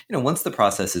 but once the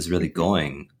process is really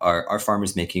going, are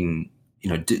farmers making,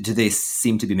 do they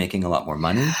seem to be making a lot more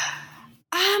money?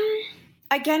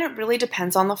 Again, it really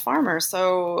depends on the farmer.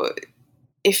 So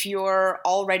if you're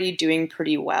already doing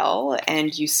pretty well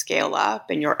and you scale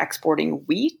up and you're exporting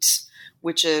wheat,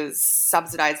 which is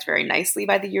subsidized very nicely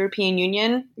by the European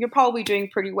Union, you're probably doing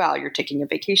pretty well. You're taking a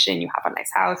vacation, you have a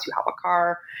nice house, you have a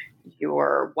car,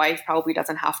 your wife probably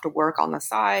doesn't have to work on the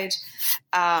side.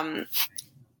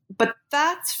 But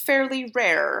that's fairly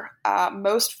rare.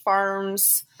 Most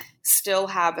farms still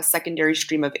have a secondary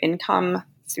stream of income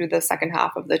through the second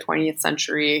half of the 20th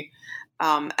century.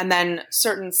 And then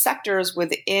certain sectors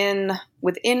within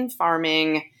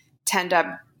farming tend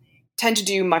tend to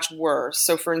do much worse.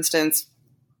 So, for instance,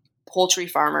 poultry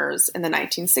farmers in the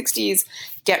 1960s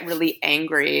get really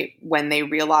angry when they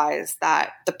realize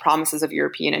that the promises of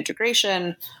European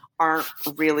integration aren't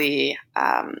really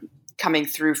coming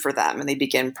through for them, and they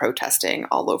begin protesting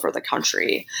all over the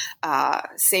country.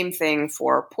 Same thing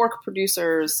for pork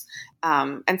producers,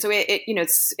 and so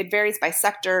it varies by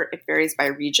sector, it varies by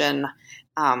region.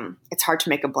 It's hard to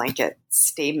make a blanket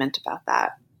statement about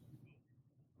that.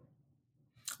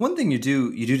 One thing you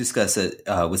do discuss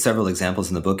with several examples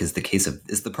in the book is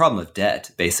the problem of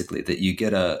debt. Basically, that you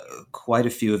get quite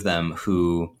a few of them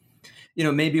who,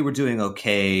 maybe were doing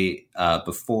okay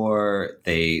before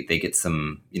they get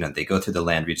some, they go through the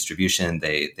land redistribution,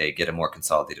 they get a more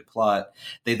consolidated plot.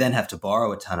 They then have to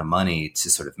borrow a ton of money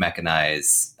to sort of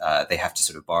mechanize. They have to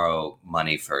sort of borrow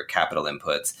money for capital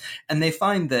inputs, and they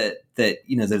find that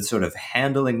they're sort of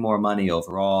handling more money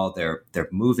overall. They're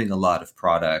moving a lot of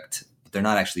product. They're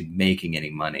not actually making any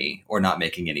money or not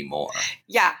making any more.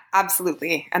 Yeah,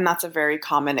 absolutely. And that's a very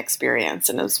common experience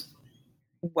and is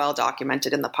well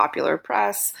documented in the popular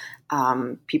press.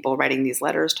 People writing these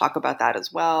letters talk about that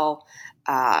as well.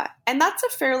 And that's a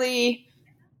fairly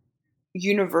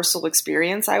universal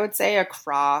experience, I would say,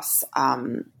 across,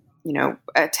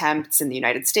 attempts in the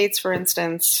United States, for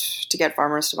instance, to get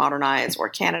farmers to modernize, or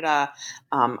Canada,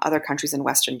 other countries in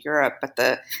Western Europe. But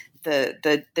the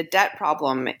debt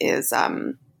problem is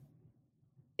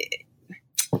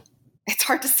it's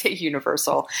hard to say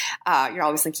universal. You're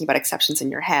always thinking about exceptions in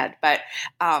your head. But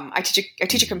I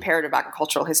teach a comparative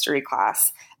agricultural history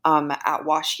class at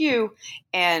WashU,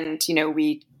 and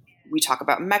we talk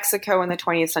about Mexico in the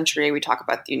 20th century. We talk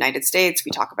about the United States.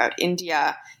 We talk about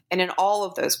India. And in all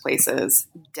of those places,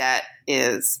 debt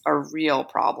is a real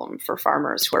problem for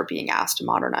farmers who are being asked to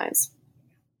modernize.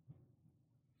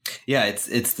 Yeah, it's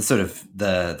the sort of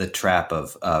the trap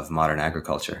of modern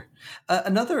agriculture.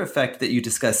 Another effect that you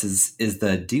discuss is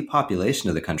the depopulation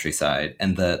of the countryside,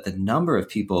 and the number of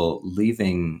people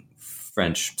leaving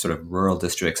French sort of rural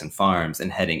districts and farms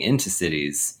and heading into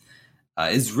cities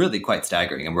is really quite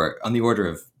staggering. And we're on the order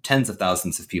of tens of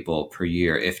thousands of people per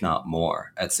year, if not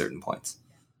more, at certain points.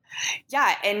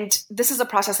 Yeah, and this is a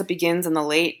process that begins in the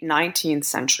late 19th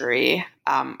century,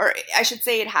 or I should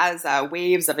say it has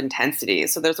waves of intensity.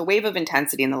 So there's a wave of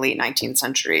intensity in the late 19th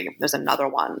century. There's another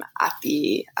one at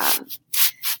the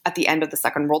end of the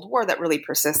Second World War that really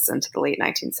persists into the late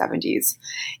 1970s.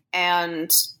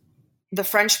 And the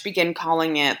French begin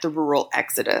calling it the rural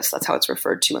exodus. That's how it's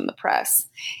referred to in the press.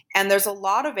 And there's a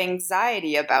lot of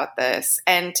anxiety about this.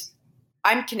 And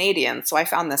I'm Canadian, so I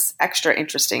found this extra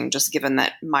interesting, just given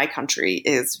that my country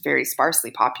is very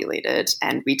sparsely populated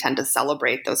and we tend to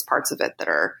celebrate those parts of it that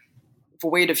are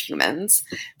void of humans.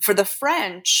 For the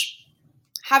French,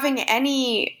 having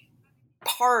any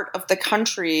part of the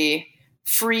country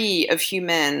free of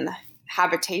human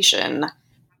habitation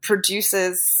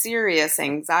produces serious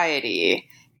anxiety.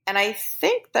 And I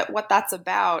think that what that's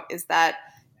about is that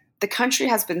the country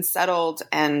has been settled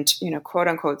and, quote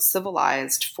unquote,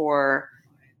 civilized for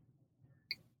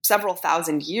several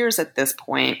thousand years at this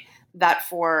point, that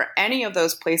for any of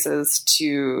those places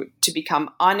to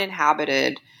become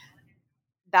uninhabited,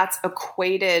 that's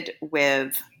equated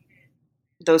with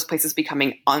those places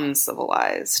becoming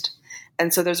uncivilized.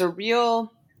 And so there's a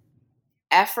real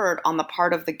effort on the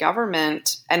part of the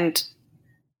government, and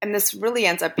this really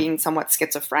ends up being somewhat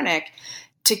schizophrenic,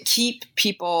 to keep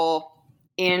people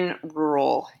in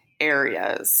rural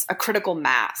areas, a critical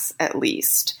mass at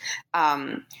least.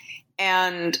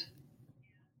 And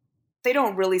they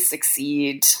don't really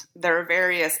succeed. There are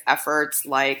various efforts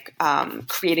like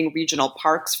creating regional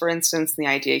parks, for instance. And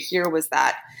the idea here was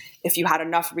that if you had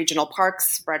enough regional parks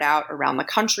spread out around the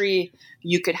country,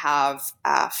 you could have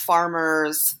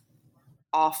farmers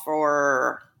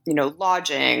offer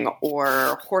lodging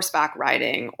or horseback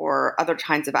riding or other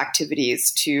kinds of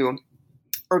activities to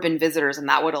urban visitors, and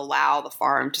that would allow the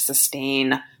farm to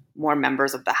sustain more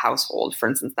members of the household. For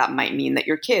instance, that might mean that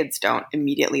your kids don't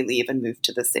immediately leave and move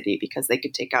to the city because they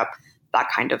could take up that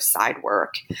kind of side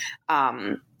work.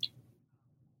 Where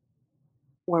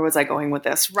was I going with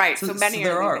this? Right. So many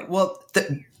there are. Well,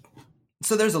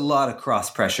 so there's a lot of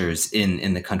cross pressures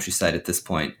in the countryside at this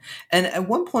point. And at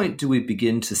one point, do we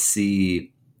begin to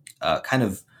see kind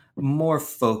of more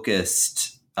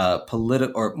focused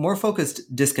more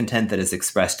focused discontent that is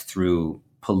expressed through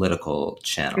political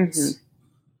channels?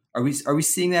 Mm-hmm. Are we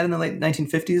seeing that in the late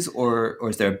 1950s, or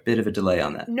is there a bit of a delay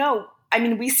on that? No, I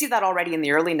mean, we see that already in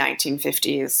the early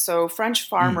 1950s. So French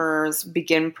farmers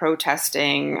begin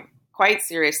protesting quite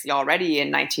seriously already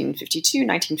in 1952,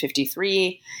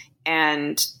 1953,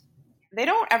 and they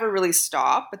don't ever really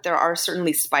stop, but there are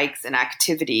certainly spikes in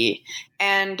activity.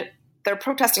 And they're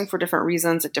protesting for different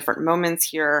reasons at different moments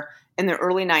here. In the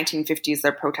early 1950s,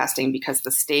 they're protesting because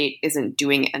the state isn't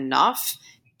doing enough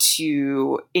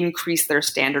to increase their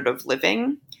standard of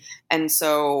living. And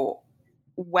so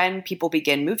when people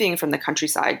begin moving from the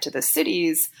countryside to the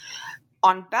cities,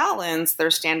 on balance,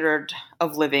 their standard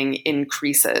of living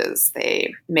increases.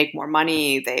 They make more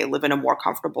money, they live in a more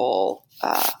comfortable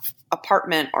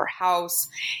apartment or house.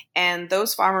 And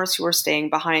those farmers who are staying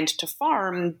behind to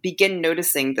farm begin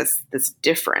noticing this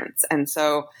difference. And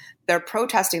so they're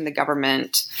protesting the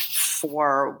government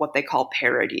for what they call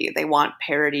parity. They want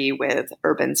parity with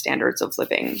urban standards of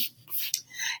living.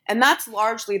 And that's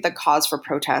largely the cause for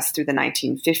protests through the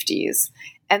 1950s.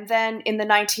 And then in the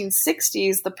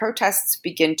 1960s, the protests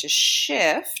begin to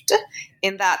shift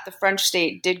in that the French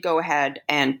state did go ahead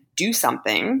and do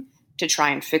something to try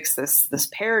and fix this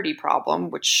parity problem,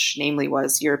 which namely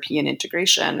was European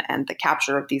integration and the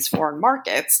capture of these foreign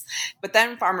markets. But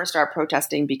then farmers start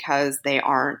protesting because they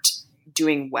aren't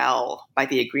doing well by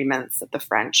the agreements that the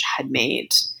French had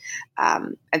made.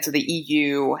 And so the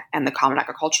EU and the Common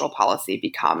Agricultural Policy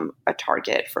become a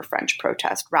target for French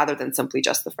protest rather than simply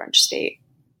just the French state.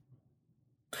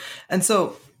 And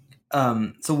so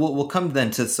we'll come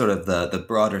then to sort of the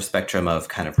broader spectrum of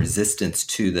kind of resistance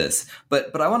to this.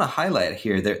 But I want to highlight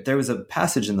here, there was a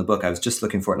passage in the book, I was just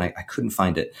looking for it and I couldn't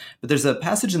find it. But there's a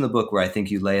passage in the book where I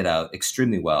think you lay it out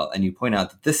extremely well. And you point out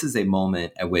that this is a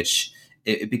moment at which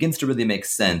it begins to really make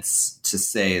sense to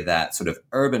say that sort of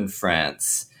urban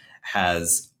France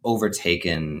has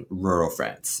overtaken rural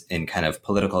France in kind of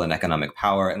political and economic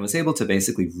power and was able to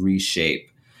basically reshape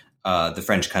the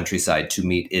French countryside to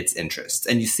meet its interests.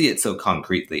 And you see it so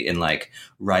concretely in like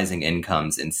rising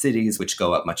incomes in cities, which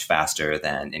go up much faster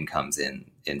than incomes in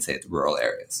say, the rural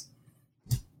areas.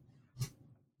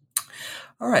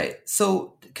 All right.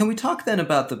 So can we talk then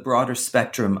about the broader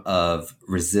spectrum of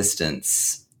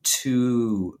resistance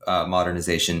to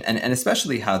modernization and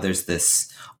especially how there's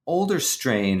this older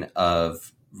strain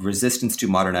of resistance to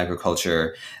modern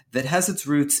agriculture that has its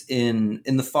roots in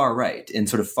the far right, in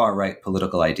sort of far right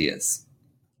political ideas?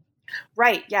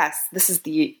 Right. Yes. This is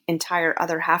the entire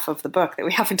other half of the book that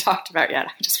we haven't talked about yet.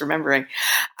 I'm just remembering.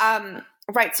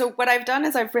 Right. So what I've done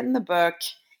is I've written the book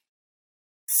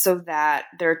so that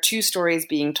there are two stories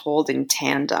being told in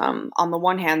tandem. On the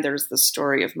one hand, there's the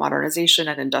story of modernization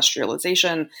and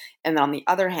industrialization. And then on the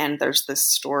other hand, there's this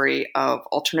story of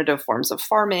alternative forms of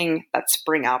farming that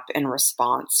spring up in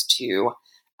response to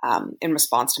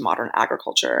modern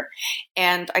agriculture.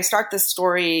 And I start this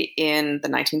story in the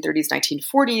 1930s,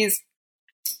 1940s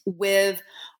with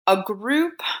a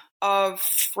group of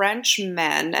French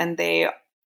men, and they,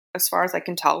 as far as I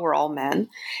can tell, were all men,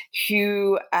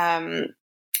 who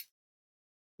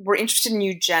were interested in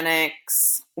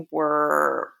eugenics,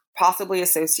 were possibly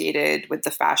associated with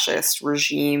the fascist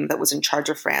regime that was in charge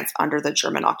of France under the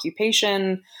German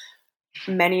occupation,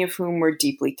 many of whom were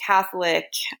deeply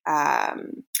Catholic.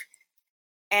 And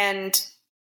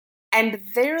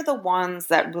they're the ones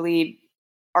that really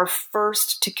are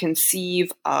first to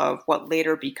conceive of what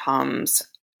later becomes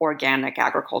organic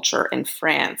agriculture in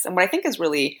France. And what I think is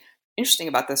really interesting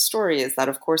about this story is that,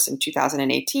 of course, in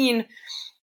 2018,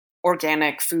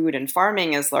 organic food and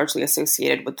farming is largely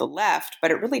associated with the left,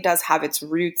 but it really does have its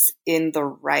roots in the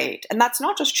right. And that's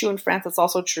not just true in France, it's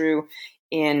also true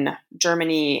in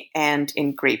Germany and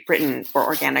in Great Britain, where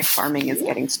organic farming is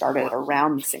getting started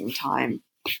around the same time.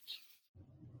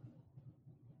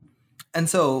 And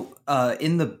so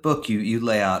in the book, you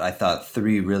lay out, I thought,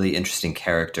 three really interesting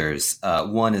characters.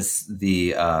 One is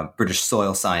the British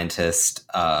soil scientist,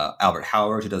 Albert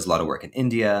Howard, who does a lot of work in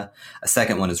India. A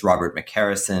second one is Robert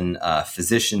McCarrison, a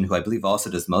physician who I believe also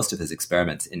does most of his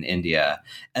experiments in India.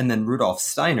 And then Rudolf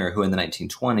Steiner, who in the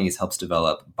 1920s helps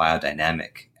develop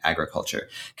biodynamic agriculture.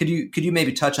 Could you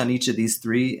maybe touch on each of these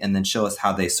three and then show us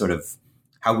how they sort of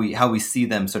how we see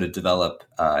them sort of develop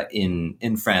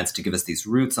in France to give us these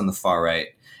roots on the far right,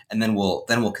 and then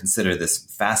we'll consider this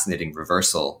fascinating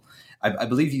reversal. I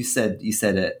believe you said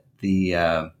it,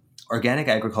 the organic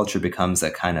agriculture becomes a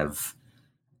kind of,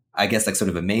 I guess, like sort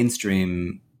of a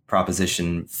mainstream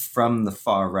proposition from the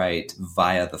far right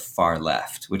via the far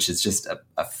left, which is just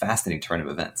a fascinating turn of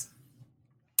events.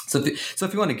 So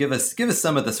if you want to give us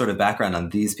some of the sort of background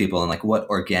on these people and like what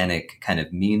organic kind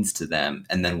of means to them,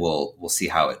 and then we'll see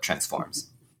how it transforms.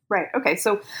 Right. Okay.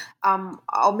 So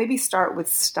I'll maybe start with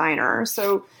Steiner.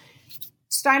 So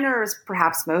Steiner is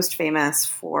perhaps most famous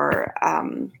for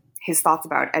his thoughts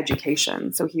about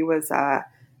education. So he was a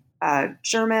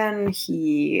German.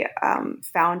 He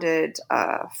founded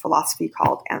a philosophy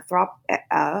called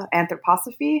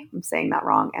anthroposophy. I'm saying that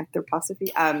wrong,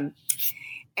 anthroposophy.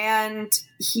 And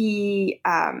he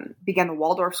began the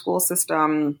Waldorf school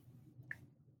system.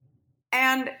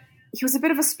 And he was a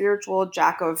bit of a spiritual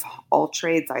jack of all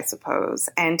trades, I suppose.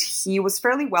 And he was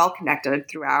fairly well connected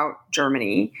throughout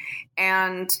Germany.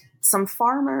 And some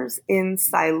farmers in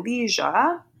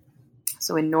Silesia,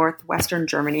 so in northwestern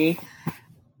Germany,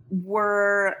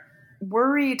 were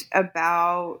worried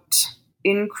about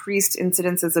increased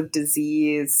incidences of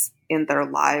disease in their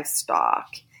livestock.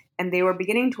 And they were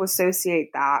beginning to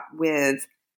associate that with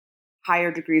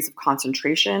higher degrees of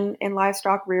concentration in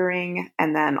livestock rearing,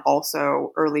 and then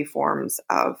also early forms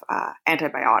of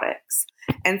antibiotics.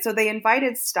 And so they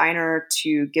invited Steiner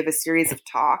to give a series of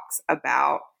talks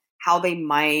about how they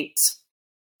might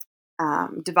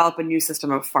develop a new system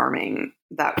of farming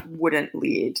that wouldn't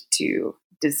lead to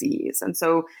disease. And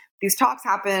so these talks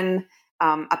happen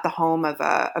at the home of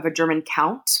a German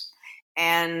count,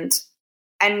 and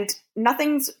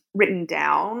nothing's written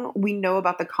down. We know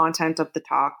about the content of the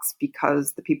talks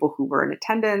because the people who were in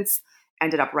attendance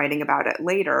ended up writing about it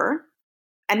later.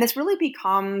 And this really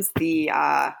becomes the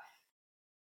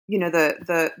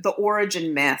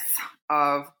origin myth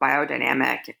of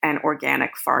biodynamic and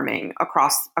organic farming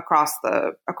across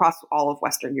all of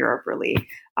Western Europe, really.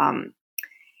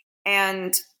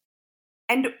 And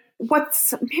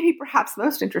what's maybe perhaps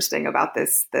most interesting about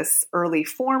this early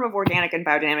form of organic and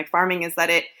biodynamic farming is that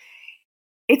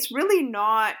it's really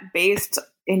not based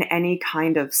in any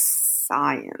kind of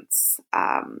science.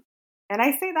 And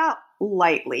I say that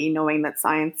lightly, knowing that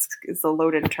science is a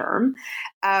loaded term.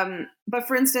 But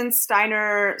for instance,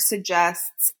 Steiner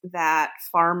suggests that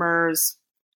farmers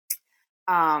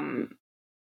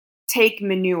take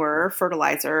manure,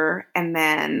 fertilizer, and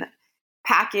then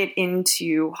pack it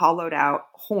into hollowed out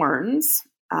horns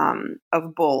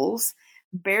of bulls,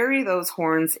 bury those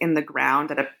horns in the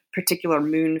ground at a particular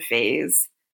moon phase,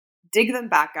 dig them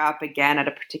back up again at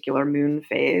a particular moon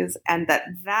phase, and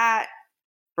that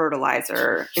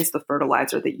fertilizer is the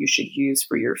fertilizer that you should use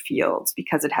for your fields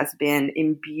because it has been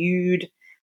imbued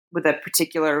with a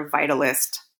particular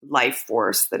vitalist life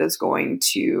force that is going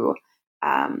to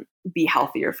be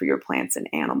healthier for your plants and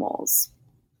animals.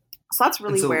 So that's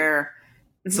really where.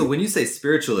 So when you say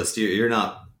spiritualist, you're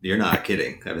not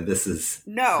kidding. I mean, this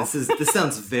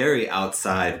sounds very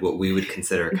outside what we would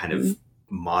consider a kind of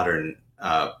modern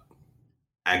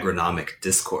agronomic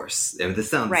discourse. I mean,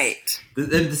 this sounds right.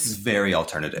 This is very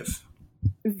alternative.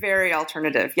 Very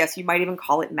alternative. Yes, you might even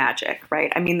call it magic,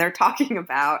 right? I mean, they're talking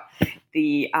about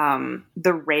the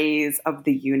rays of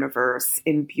the universe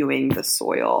imbuing the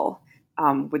soil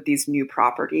with these new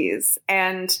properties.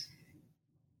 And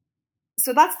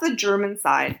so that's the German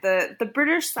side. The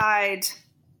British side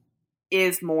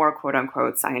is more quote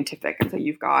unquote scientific. And so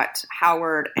you've got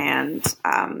Howard and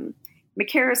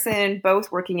McCarrison,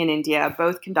 both working in India,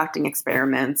 both conducting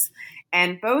experiments,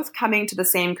 and both coming to the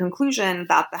same conclusion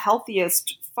that the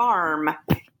healthiest farm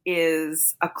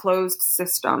is a closed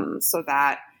system so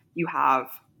that you have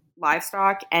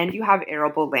livestock and you have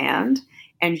arable land,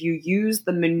 and you use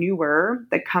the manure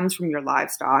that comes from your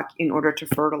livestock in order to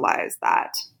fertilize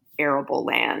that arable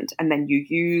land. And then you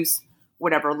use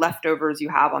whatever leftovers you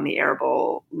have on the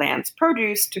arable land's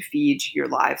produce to feed your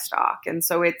livestock. And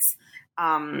so it's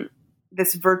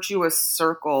this virtuous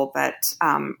circle that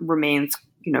remains,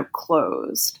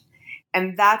 closed.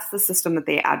 And that's the system that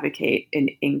they advocate in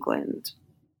England.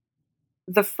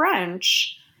 The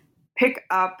French pick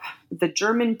up the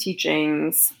German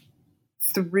teachings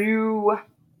through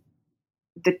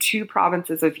the two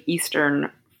provinces of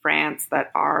eastern France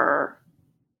that are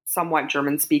somewhat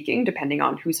German-speaking, depending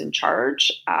on who's in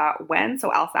charge when.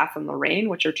 So Alsace and Lorraine,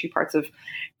 which are two parts of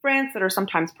France that are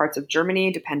sometimes parts of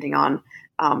Germany, depending on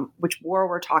which war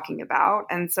we're talking about.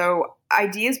 And so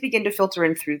ideas begin to filter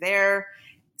in through there.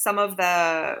 Some of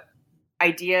the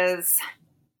ideas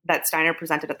that Steiner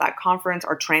presented at that conference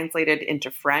are translated into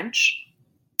French.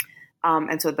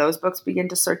 And so those books begin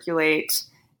to it.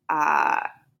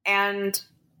 And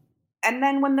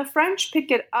then when the French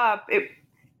pick it up, it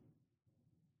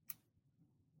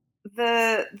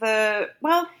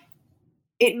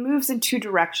moves in two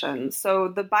directions. So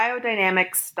the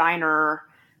biodynamic Steiner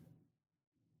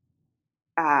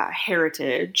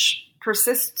heritage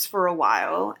persists for a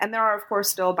while, and there are, of course,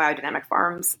 still biodynamic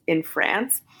farms in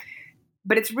France.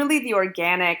 But it's really the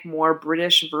organic, more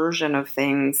British version of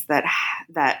things that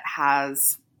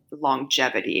has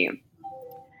longevity.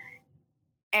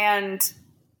 And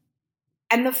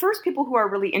the first people who are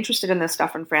really interested in this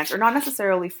stuff in France are not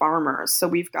necessarily farmers. So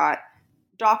we've got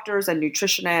doctors and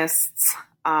nutritionists,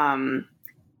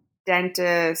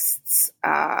 dentists,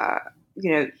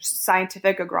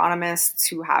 scientific agronomists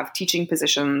who have teaching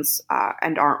positions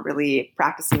and aren't really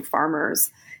practicing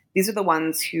farmers. These are the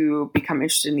ones who become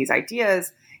interested in these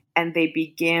ideas, and they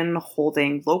begin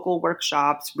holding local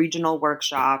workshops, regional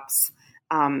workshops,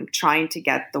 trying to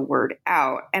get the word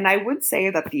out. And I would say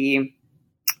that the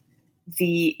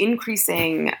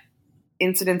increasing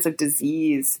incidence of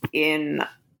disease in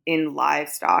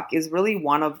livestock is really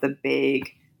one of the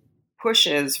big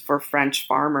pushes for French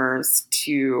farmers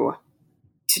to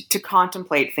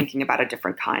contemplate thinking about a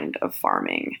different kind of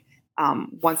farming.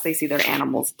 Once they see their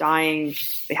animals dying,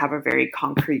 they have a very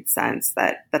concrete sense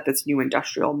that this new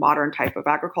industrial modern type of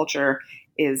agriculture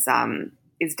is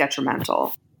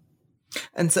detrimental.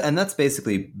 And that's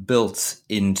basically built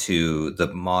into the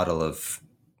model of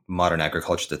modern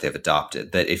agriculture that they've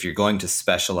adopted, that if you're going to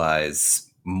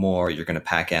specialize more, you're going to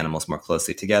pack animals more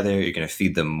closely together, you're going to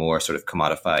feed them more sort of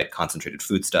commodified, concentrated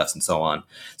foodstuffs and so on.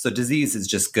 So disease is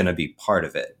just going to be part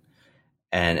of it.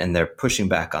 And they're pushing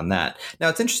back on that. Now,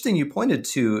 it's interesting you pointed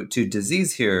to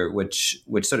disease here, which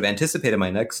sort of anticipated my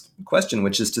next question,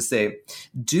 which is to say,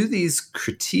 do these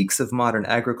critiques of modern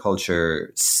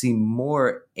agriculture seem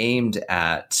more aimed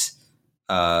at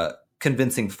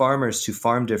convincing farmers to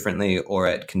farm differently or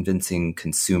at convincing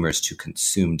consumers to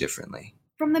consume differently?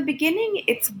 From the beginning,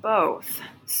 it's both.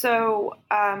 So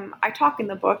I talk in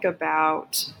the book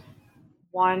about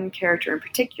one character in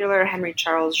particular, Henry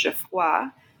Charles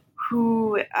Geoffroy,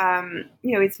 who,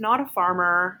 is not a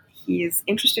farmer. He's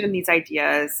interested in these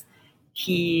ideas.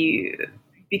 He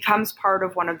becomes part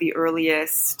of one of the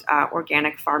earliest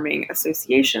organic farming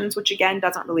associations, which again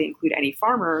doesn't really include any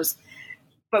farmers.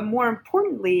 But more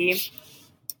importantly,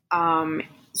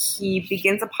 he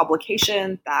begins a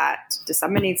publication that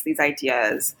disseminates these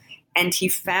ideas, and he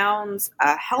founds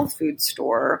a health food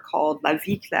store called La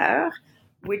Vie Claire,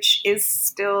 which is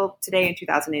still today in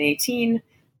 2018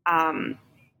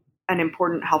 an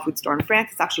important health food store in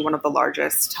France. It's actually one of the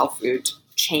largest health food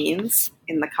chains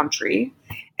in the country.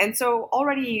 And so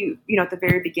already, at the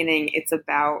very beginning, it's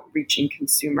about reaching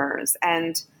consumers.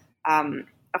 And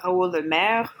Raoul Le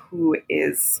Maire, who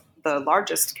is the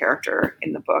largest character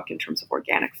in the book in terms of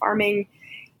organic farming,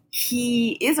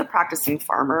 he is a practicing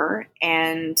farmer,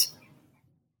 and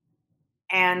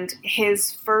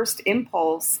his first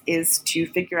impulse is to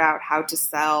figure out how to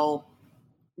sell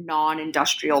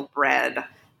non-industrial bread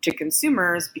to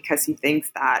consumers, because he thinks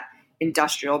that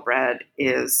industrial bread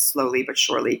is slowly but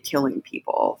surely killing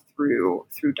people through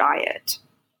diet.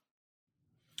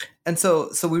 And so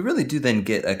we really do then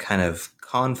get a kind of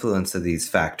confluence of these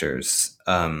factors.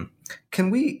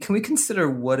 Can we consider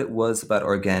what it was about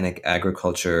organic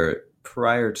agriculture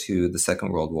prior to the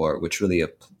Second World War which really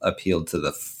appealed to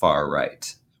the far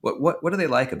right? What do they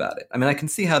like about it? I mean, I can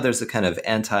see how there's a kind of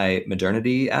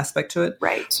anti-modernity aspect to it.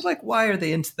 Right. So, why are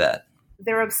they into that?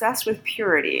 They're obsessed with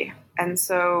purity. And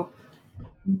so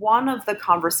one of the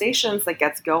conversations that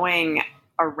gets going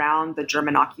around the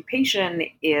German occupation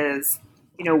is,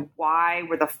 why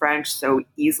were the French so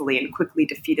easily and quickly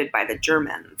defeated by the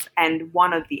Germans? And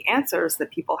one of the answers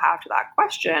that people have to that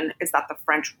question is that the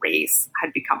French race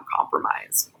had become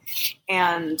compromised.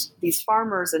 And these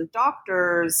farmers and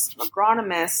doctors,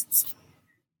 agronomists,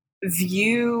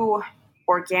 view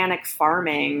organic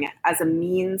farming as a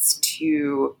means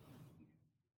to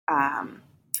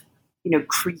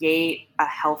create a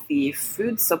healthy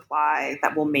food supply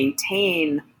that will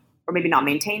maintain, or maybe not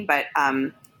maintain, but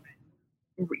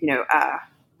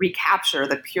recapture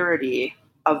the purity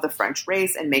of the French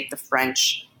race and make the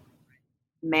French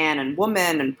man and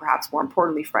woman, and perhaps more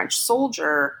importantly, French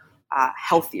soldier,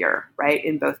 healthier, right,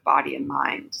 in both body and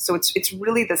mind. So it's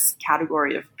really this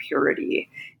category of purity,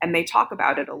 and they talk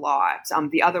about it a lot.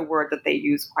 The other word that they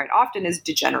use quite often is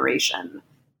degeneration,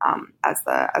 as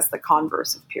the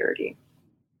converse of purity.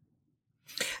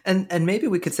 And maybe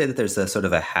we could say that there's a sort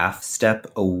of a half step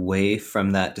away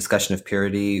from that discussion of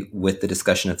purity with the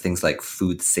discussion of things like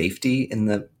food safety in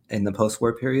the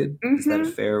post-war period. Mm-hmm. Is that a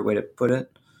fair way to put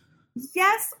it?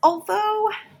 Yes, although,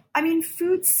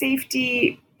 food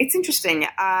safety, it's interesting.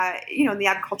 In the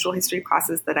agricultural history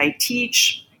classes that I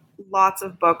teach, lots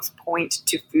of books point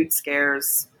to food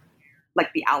scares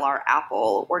like the Alar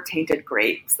apple or tainted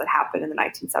grapes that happened in the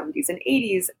 1970s and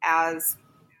 80s as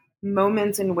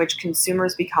moments in which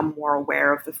consumers become more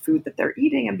aware of the food that they're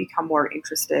eating and become more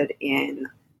interested in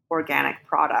organic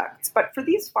products. But for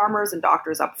these farmers and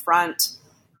doctors up front,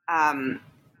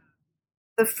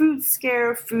 the food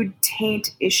scare, food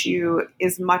taint issue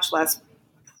is much less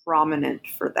prominent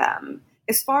for them.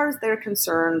 As far as they're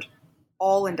concerned,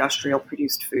 all industrial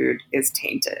produced food is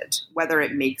tainted. Whether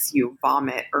it makes you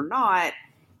vomit or not,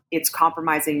 it's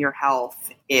compromising your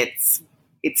health. It's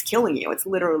killing you. It's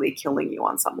literally killing you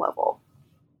on some level.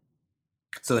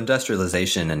 So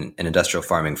industrialization and industrial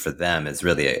farming for them is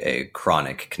really a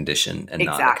chronic condition and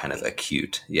not a kind of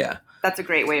acute. Yeah. That's a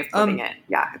great way of putting it.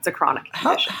 Yeah, it's a chronic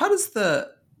condition. How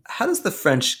does the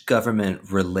French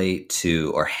government relate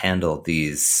to or handle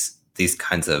these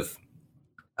kinds of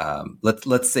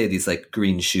let's say these like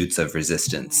green shoots of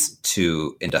resistance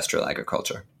to industrial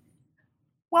agriculture?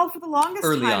 Well, for the longest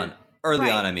time, early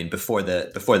on, I mean, before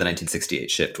the 1968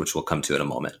 shift, which we'll come to in a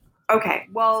moment. Okay,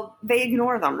 well, they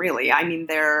ignore them, really. I mean,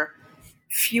 they're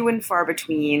few and far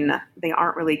between. They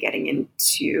aren't really getting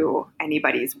into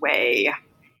anybody's way.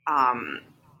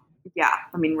 Yeah,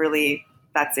 I mean, really,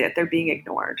 that's it. They're being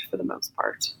ignored for the most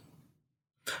part.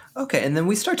 Okay, and then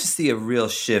we start to see a real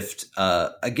shift,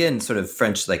 again, sort of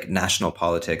French like national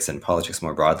politics and politics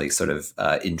more broadly sort of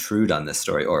intrude on this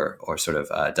story or sort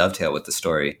of dovetail with the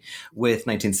story with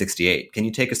 1968. Can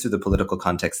you take us through the political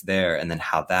context there and then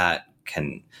how that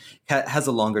has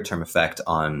a longer term effect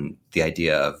on the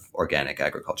idea of organic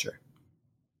agriculture?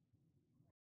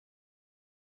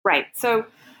 Right. So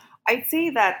I'd say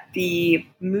that the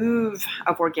move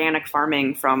of organic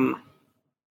farming from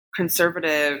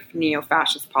conservative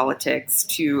neo-fascist politics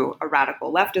to a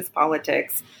radical leftist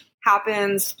politics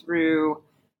happens through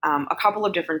a couple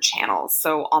of different channels.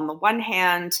 So on the one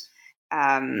hand,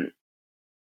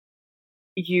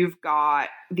 you've got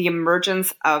the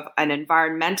emergence of an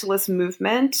environmentalist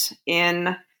movement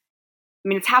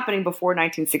it's happening before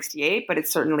 1968, but it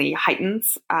certainly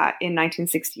heightens in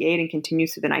 1968 and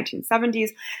continues through the 1970s.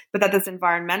 But that this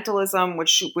environmentalism,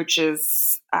 which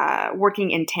is working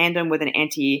in tandem with an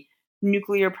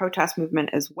anti-nuclear protest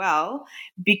movement as well,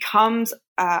 becomes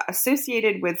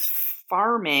associated with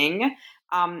farming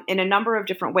in a number of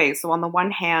different ways. So on the one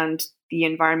hand, the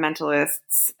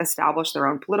environmentalists establish their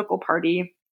own political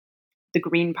party, the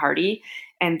Green Party,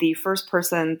 and the first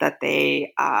person that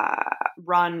they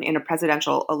run in a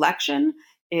presidential election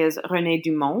is René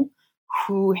Dumont,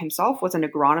 who himself was an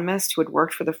agronomist who had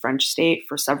worked for the French state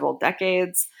for several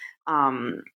decades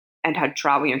and had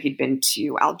traveled. He'd been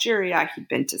to Algeria, he'd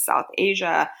been to South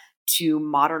Asia to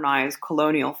modernize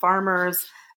colonial farmers,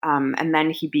 and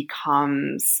then he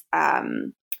becomes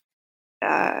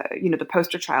the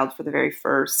poster child for the very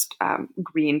first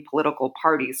green political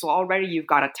party. So already you've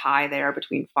got a tie there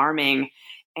between farming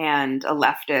and a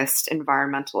leftist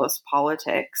environmentalist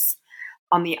politics.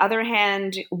 On the other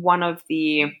hand, one of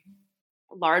the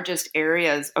largest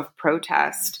areas of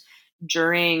protest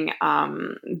during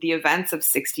the events of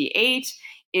 68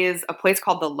 is a place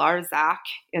called the Larzac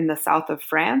in the south of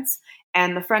France.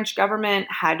 And the French government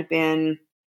had been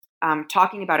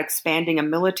talking about expanding a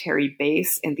military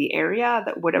base in the area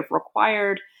that would have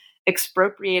required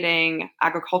expropriating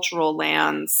agricultural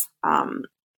lands,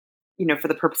 for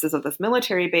the purposes of this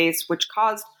military base, which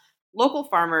caused local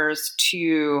farmers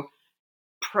to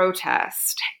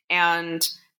protest. And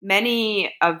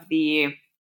many of the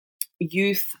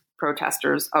youth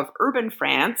protesters of urban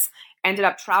France ended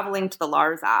up traveling to the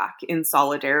Larzac in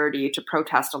solidarity to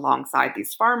protest alongside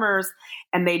these farmers.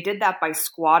 And they did that by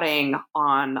squatting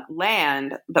on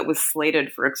land that was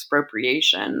slated for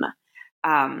expropriation.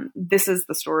 This is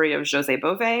the story of José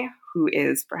Bové, who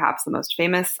is perhaps the most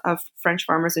famous of French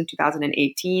farmers in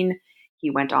 2018. He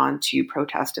went on to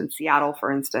protest in Seattle,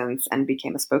 for instance, and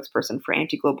became a spokesperson for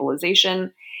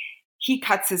anti-globalization. He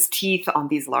cuts his teeth on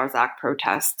these Larzac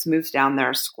protests, moves down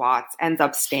there, squats, ends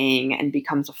up staying and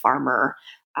becomes a farmer,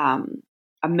 a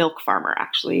milk farmer,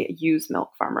 actually, a used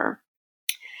milk farmer.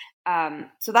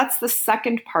 So that's the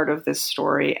second part of this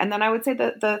story. And then I would say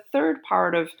that the third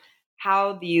part of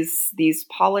how these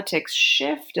politics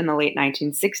shift in the late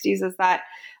 1960s is that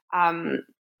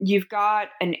you've got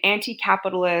an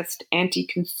anti-capitalist,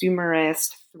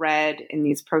 anti-consumerist thread in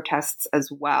these protests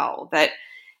as well, that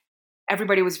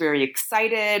everybody was very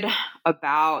excited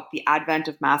about the advent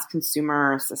of mass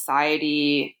consumer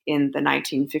society in the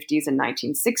 1950s and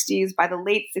 1960s. By the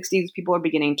late 60s, people are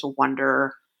beginning to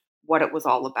wonder what it was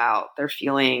all about. They're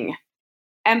feeling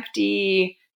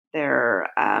empty. They're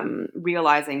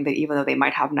realizing that even though they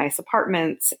might have nice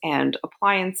apartments and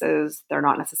appliances, they're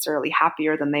not necessarily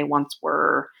happier than they once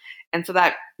were. And so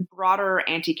that broader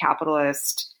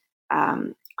anti-capitalist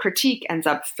critique ends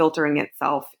up filtering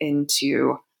itself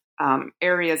into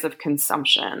areas of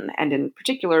consumption, and in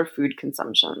particular food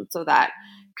consumption, so that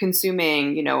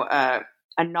consuming, a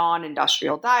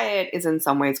non-industrial diet is in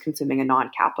some ways consuming a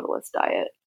non-capitalist diet.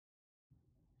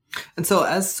 And so,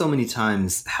 as so many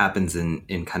times happens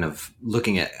in kind of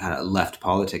looking at left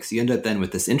politics, you end up then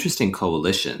with this interesting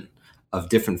coalition of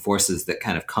different forces that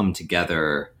kind of come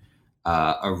together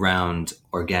around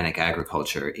organic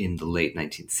agriculture in the late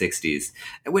 1960s,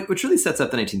 which really sets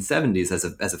up the 1970s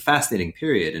as a fascinating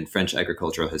period in French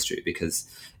agricultural history, because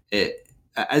it,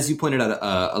 as you pointed out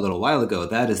a little while ago,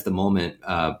 that is the moment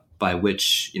by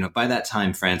which, by that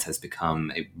time, France has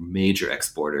become a major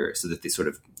exporter, so that the sort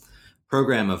of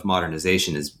program of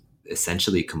modernization is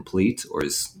essentially complete, or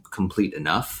is complete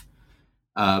enough.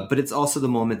 But it's also the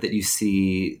moment that you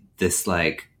see this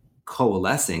like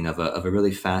coalescing of a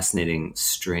really fascinating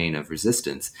strain of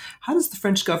resistance. How does the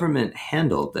French government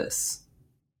handle this?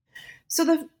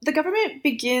 So the government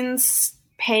begins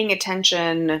paying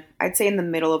attention, I'd say, in the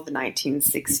middle of the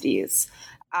 1960s.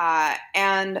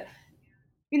 And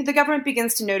the government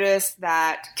begins to notice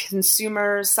that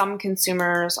some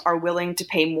consumers are willing to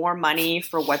pay more money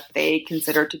for what they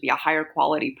consider to be a higher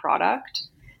quality product.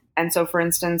 And so, for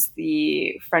instance,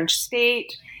 the French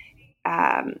state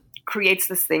creates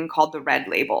this thing called the Red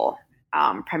Label,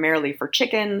 primarily for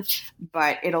chicken,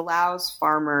 but it allows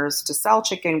farmers to sell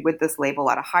chicken with this label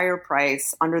at a higher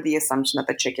price under the assumption that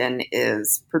the chicken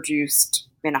is produced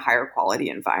in a higher quality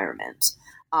environment.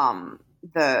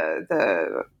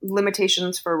 The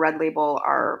limitations for Red Label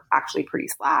are actually pretty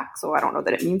slack, so I don't know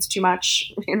that it means too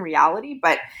much in reality,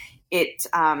 but it's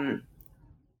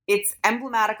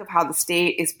emblematic of how the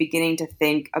state is beginning to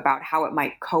think about how it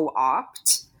might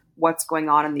co-opt what's going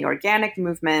on in the organic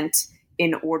movement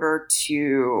in order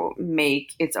to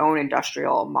make its own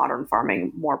industrial modern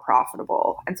farming more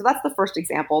profitable. And so that's the first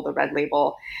example, the Red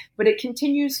Label, but it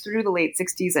continues through the late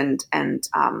 60s and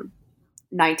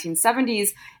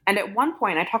 1970s. And at one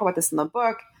point, I talk about this in the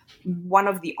book, one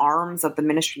of the arms of the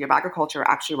Ministry of Agriculture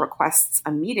actually requests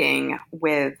a meeting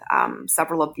with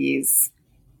several of these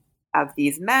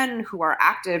men who are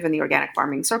active in the organic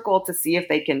farming circle to see if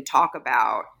they can talk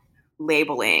about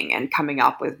labeling and coming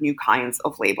up with new kinds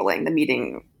of labeling. The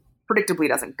meeting predictably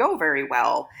doesn't go very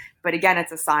well, but again,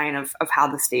 it's a sign of how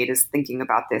the state is thinking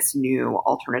about this new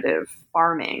alternative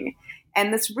farming.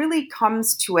 And this really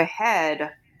comes to a head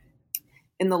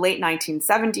in the late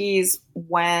 1970s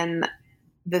when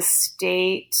the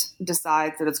state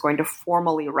decides that it's going to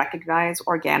formally recognize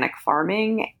organic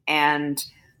farming and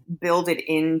build it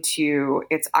into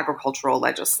its agricultural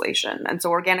legislation. And so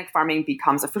organic farming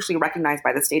becomes officially recognized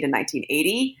by the state in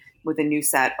 1980 with a new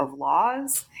set of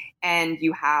laws. And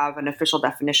you have an official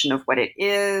definition of what it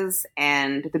is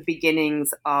and the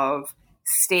beginnings of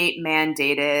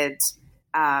state-mandated,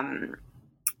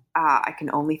 I can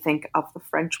only think of the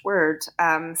French word,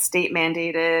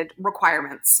 state-mandated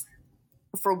requirements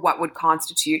for what would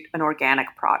constitute an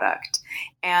organic product.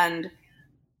 And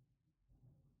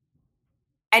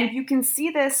you can see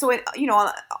this. So,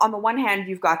 on the one hand,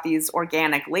 you've got these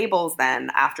organic labels then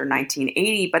after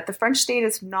 1980, but the French state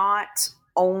is not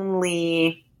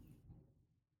only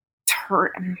how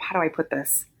do I put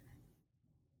this?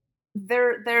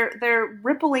 They're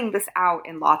rippling this out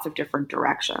in lots of different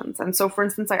directions. And so, for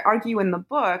instance, I argue in the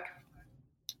book,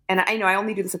 and I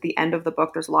only do this at the end of the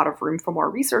book, there's a lot of room for more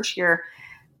research here,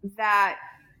 that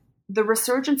the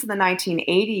resurgence in the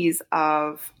 1980s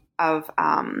of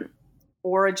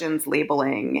origins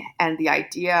labeling and the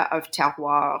idea of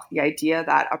terroir, the idea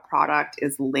that a product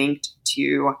is linked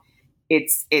to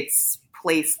its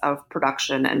place of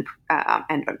production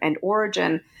and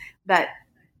origin, that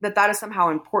is somehow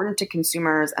important to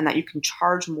consumers and that you can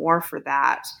charge more for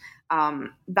that.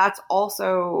 That's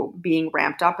also being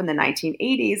ramped up in the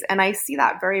 1980s. And I see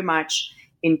that very much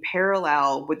in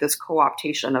parallel with this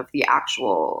co-optation of the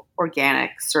actual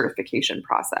organic certification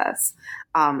process.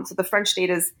 So the French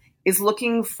state is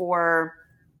looking for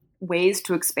ways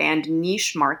to expand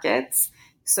niche markets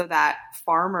so that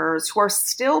farmers who are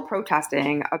still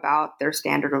protesting about their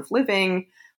standard of living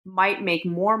might make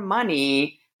more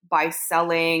money by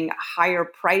selling higher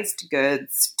priced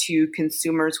goods to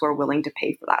consumers who are willing to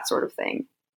pay for that sort of thing.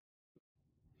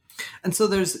 And so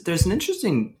there's an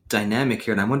interesting dynamic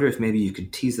here, and I wonder if maybe you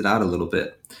could tease it out a little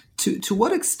bit. To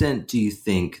what extent do you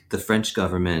think the French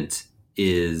government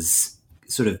is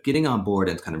sort of getting on board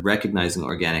and kind of recognizing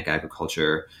organic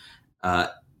agriculture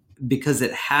because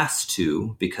it has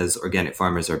to, because organic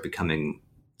farmers are becoming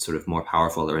sort of more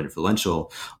powerful or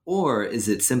influential, or is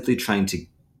it simply trying to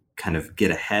kind of get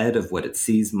ahead of what it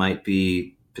sees might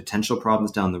be potential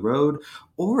problems down the road?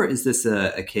 Or is this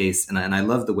a case, and I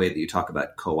love the way that you talk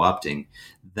about co-opting,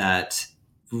 that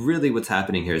really what's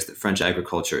happening here is that French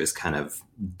agriculture is kind of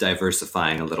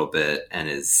diversifying a little bit and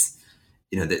is,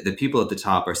 the people at the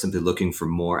top are simply looking for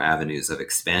more avenues of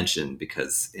expansion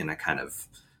because in a kind of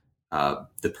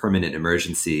the permanent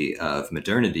emergency of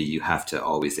modernity, you have to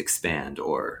always expand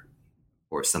or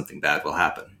something bad will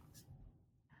happen.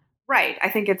 Right. I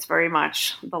think it's very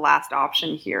much the last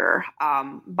option here.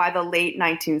 By the late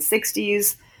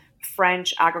 1960s,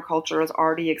 French agriculture is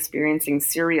already experiencing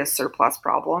serious surplus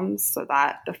problems, so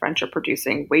that the French are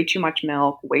producing way too much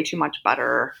milk, way too much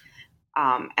butter,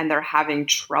 and they're having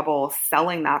trouble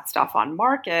selling that stuff on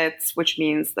markets, which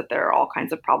means that there are all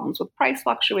kinds of problems with price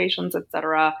fluctuations, et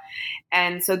cetera.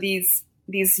 And so these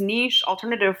niche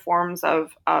alternative forms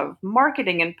of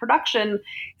marketing and production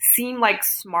seem like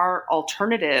smart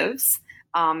alternatives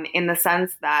in the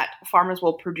sense that farmers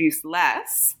will produce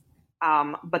less,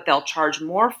 but they'll charge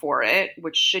more for it,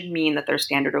 which should mean that their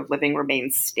standard of living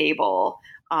remains stable,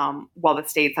 while the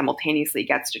state simultaneously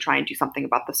gets to try and do something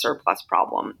about the surplus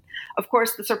problem. Of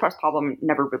course, the surplus problem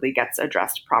never really gets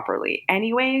addressed properly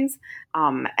anyways,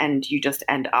 and you just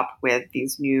end up with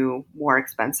these new, more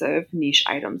expensive niche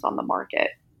items on the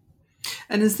market.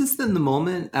 And is this then the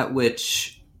moment at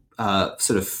which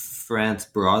sort of France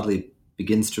broadly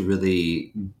begins to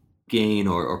really gain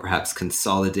or perhaps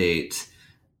consolidate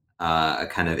a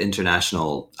kind of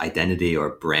international identity or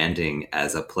branding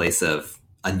as a place of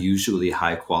unusually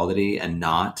high quality and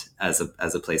not as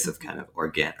a place of kind of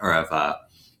organic or of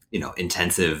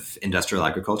intensive industrial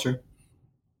agriculture?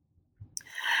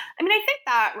 I mean, I think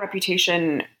that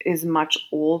reputation is much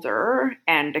older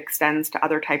and extends to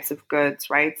other types of goods,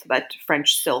 right? So that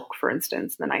French silk, for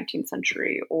instance, in the 19th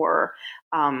century, or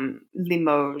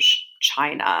Limoges,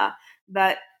 China,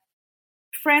 that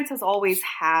France has always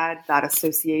had that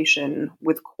association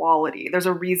with quality. There's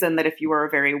a reason that if you were a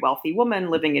very wealthy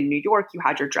woman living in New York, you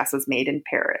had your dresses made in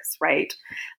Paris, right?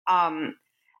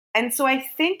 And so I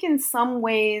think in some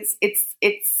ways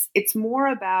it's more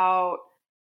about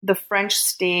the French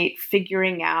state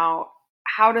figuring out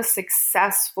how to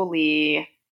successfully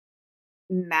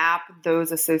map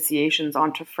those associations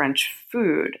onto French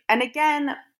food. And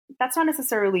again, that's not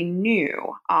necessarily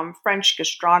new. French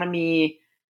gastronomy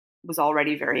was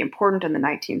already very important in the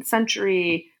 19th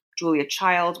century. Julia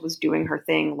Child was doing her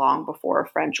thing long before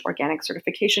French organic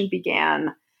certification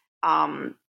began.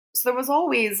 So there was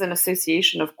always an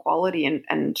association of quality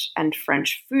and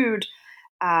French food,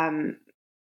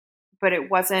 but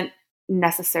it wasn't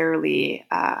necessarily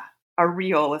a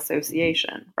real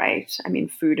association, right? I mean,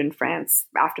 food in France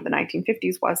after the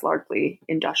 1950s was largely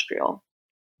industrial.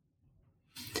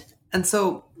 And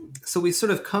so we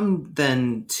sort of come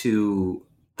then to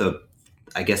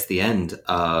the end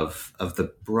of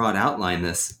the broad outline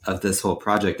of this whole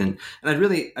project, and I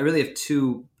really have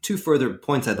two further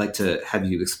points I'd like to have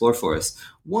you explore for us.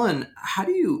 One, how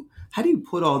do you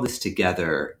put all this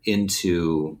together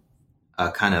into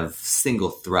a kind of single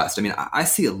thrust? I mean, I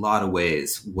see a lot of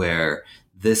ways where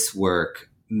this work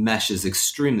meshes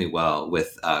extremely well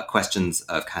with questions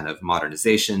of kind of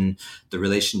modernization, the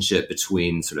relationship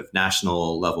between sort of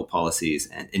national level policies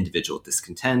and individual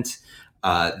discontent,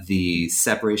 the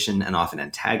separation and often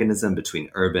antagonism between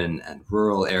urban and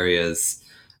rural areas.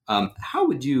 How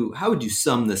would you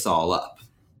sum this all up?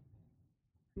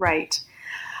 Right.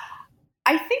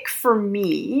 I think for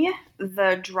me,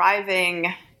 the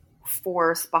driving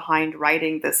force behind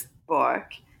writing this book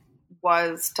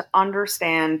was to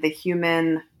understand the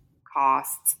human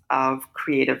costs of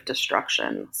creative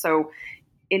destruction. So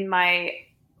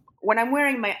when I'm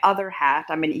wearing my other hat,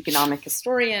 I'm an economic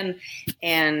historian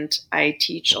and I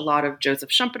teach a lot of Joseph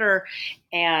Schumpeter,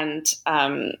 and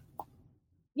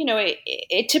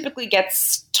it typically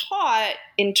gets taught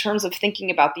in terms of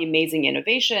thinking about the amazing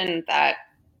innovation that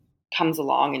comes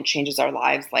along and changes our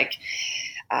lives, like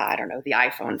the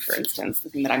iPhone, for instance, the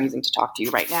thing that I'm using to talk to you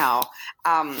right now.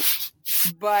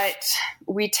 But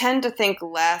we tend to think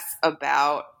less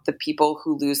about the people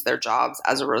who lose their jobs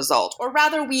as a result, or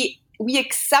rather we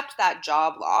accept that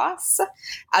job loss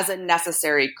as a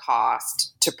necessary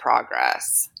cost to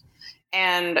progress.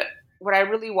 And what I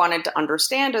really wanted to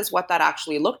understand is what that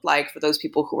actually looked like for those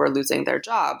people who are losing their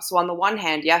jobs. So on the one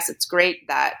hand, yes, it's great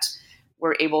that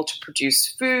we're able to produce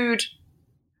food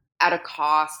at a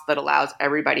cost that allows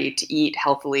everybody to eat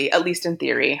healthily, at least in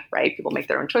theory, right? People make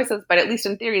their own choices, but at least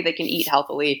in theory, they can eat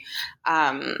healthily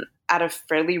at a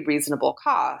fairly reasonable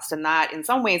cost. And that in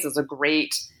some ways is a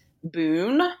great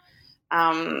boon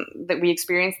that we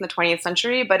experienced in the 20th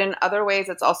century. But in other ways,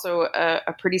 it's also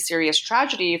a pretty serious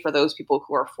tragedy for those people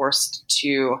who are forced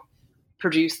to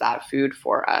produce that food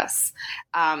for us.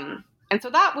 And so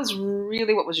that was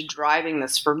really what was driving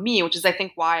this for me, which is, I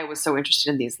think, why I was so interested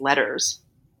in these letters,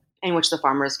 in which the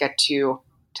farmers get to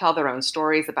tell their own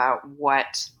stories about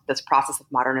what this process of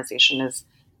modernization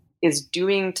is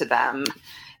doing to them.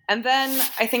 And then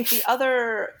I think the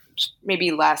other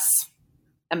maybe less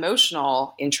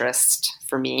emotional interest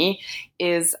for me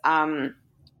is the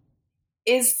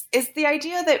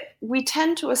idea that we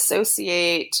tend to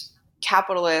associate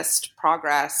capitalist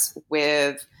progress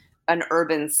with an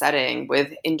urban setting,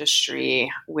 with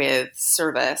industry, with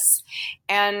service.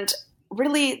 And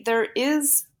really, there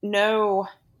is no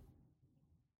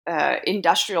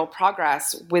industrial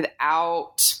progress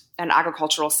without an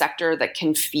agricultural sector that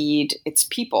can feed its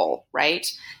people, right?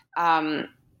 And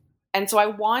so I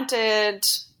wanted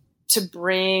to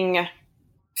bring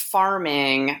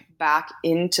farming back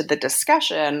into the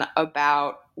discussion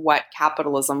about what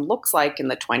capitalism looks like in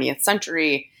the 20th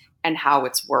century and how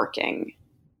it's working.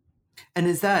 And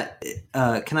is that,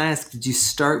 can I ask, did you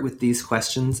start with these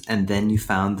questions and then you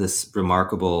found this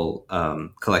remarkable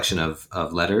collection of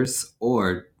letters,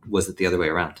 or was it the other way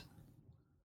around?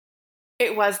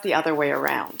 It was the other way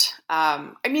around.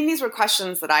 These were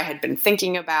questions that I had been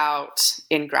thinking about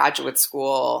in graduate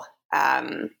school.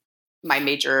 My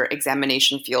major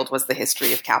examination field was the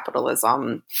history of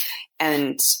capitalism.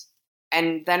 And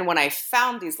then when I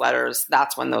found these letters,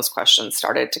 that's when those questions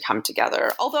started to come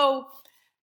together. Although,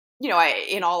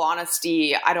 in all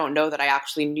honesty, I don't know that I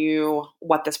actually knew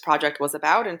what this project was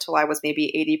about until I was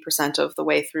maybe 80% of the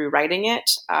way through writing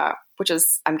it, which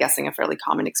is, I'm guessing, a fairly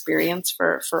common experience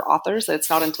for authors.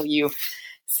 It's not until you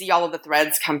see all of the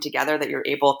threads come together that you're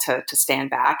able to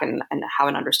stand back and have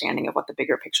an understanding of what the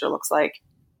bigger picture looks like.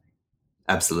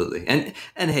 Absolutely. And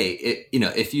hey,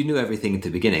 if you knew everything at the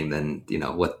beginning, then,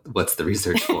 what's the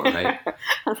research for, right?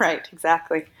 Right,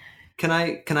 exactly. Can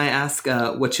I ask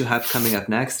what you have coming up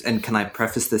next? And can I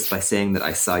preface this by saying that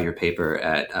I saw your paper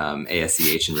at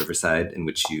ASCH in Riverside, in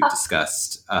which you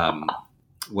discussed,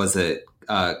 was it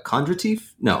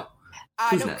Kondratiev? No.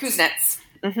 Kuznets. No, Kuznets.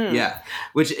 Mm-hmm. Yeah,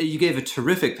 which you gave a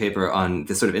terrific paper on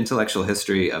the sort of intellectual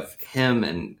history of him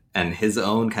and his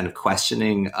own kind of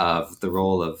questioning of the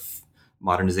role of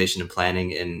modernization and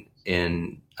planning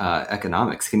in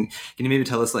economics. Can you maybe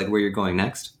tell us where you're going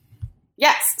next?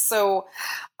 Yes. So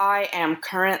I am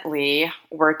currently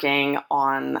working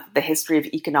on the history of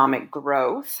economic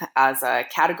growth as a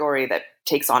category that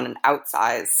takes on an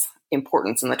outsized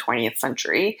importance in the 20th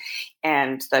century.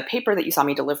 And the paper that you saw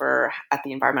me deliver at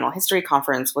the Environmental History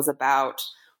Conference was about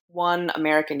one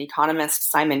American economist,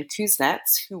 Simon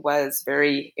Kuznets, who was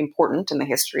very important in the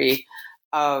history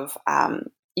of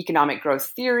economic growth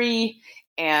theory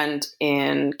and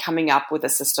in coming up with a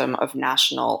system of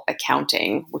national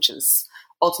accounting, which is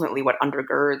ultimately what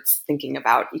undergirds thinking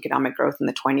about economic growth in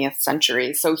the 20th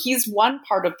century. So he's one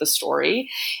part of the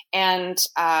story. And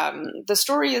the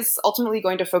story is ultimately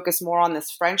going to focus more on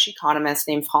this French economist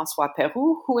named François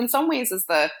Peyroux, who in some ways is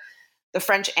the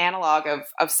French analog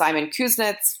of Simon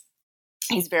Kuznets.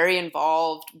 He's very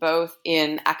involved both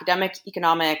in academic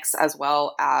economics as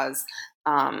well as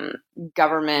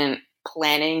government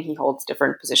planning. He holds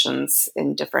different positions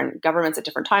in different governments at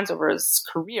different times over his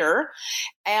career.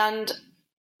 And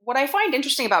what I find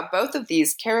interesting about both of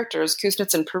these characters,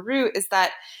 Kuznets and Peyroux, is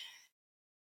that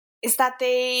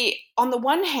they, on the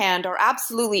one hand, are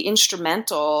absolutely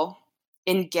instrumental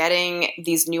in getting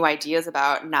these new ideas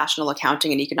about national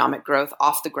accounting and economic growth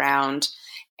off the ground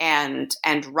and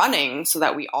running so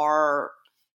that we are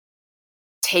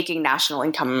taking national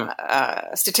income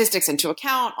statistics into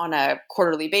account on a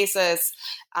quarterly basis.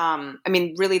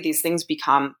 Really, these things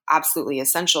become absolutely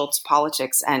essential to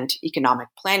politics and economic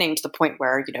planning to the point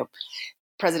where,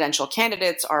 presidential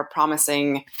candidates are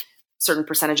promising certain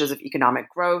percentages of economic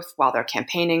growth while they're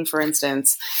campaigning, for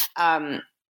instance.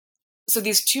 So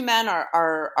these two men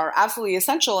are absolutely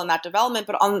essential in that development.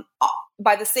 But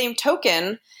by the same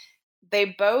token, they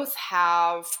both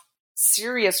have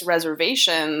serious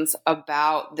reservations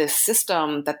about this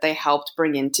system that they helped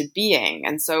bring into being.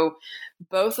 And so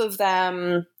both of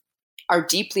them are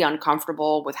deeply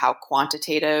uncomfortable with how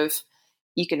quantitative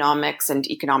economics and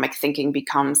economic thinking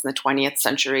becomes in the 20th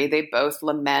century. They both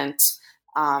lament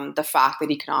the fact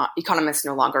that economists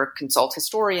no longer consult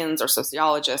historians or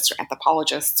sociologists or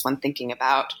anthropologists when thinking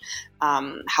about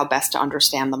how best to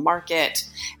understand the market.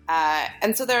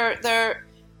 And so they're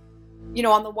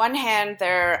on the one hand,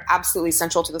 they're absolutely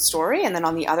central to the story. And then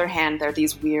on the other hand, they're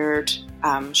these weird,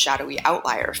 shadowy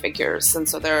outlier figures. And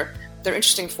so they're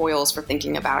interesting foils for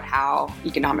thinking about how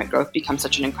economic growth becomes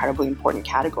such an incredibly important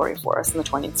category for us in the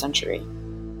 20th century.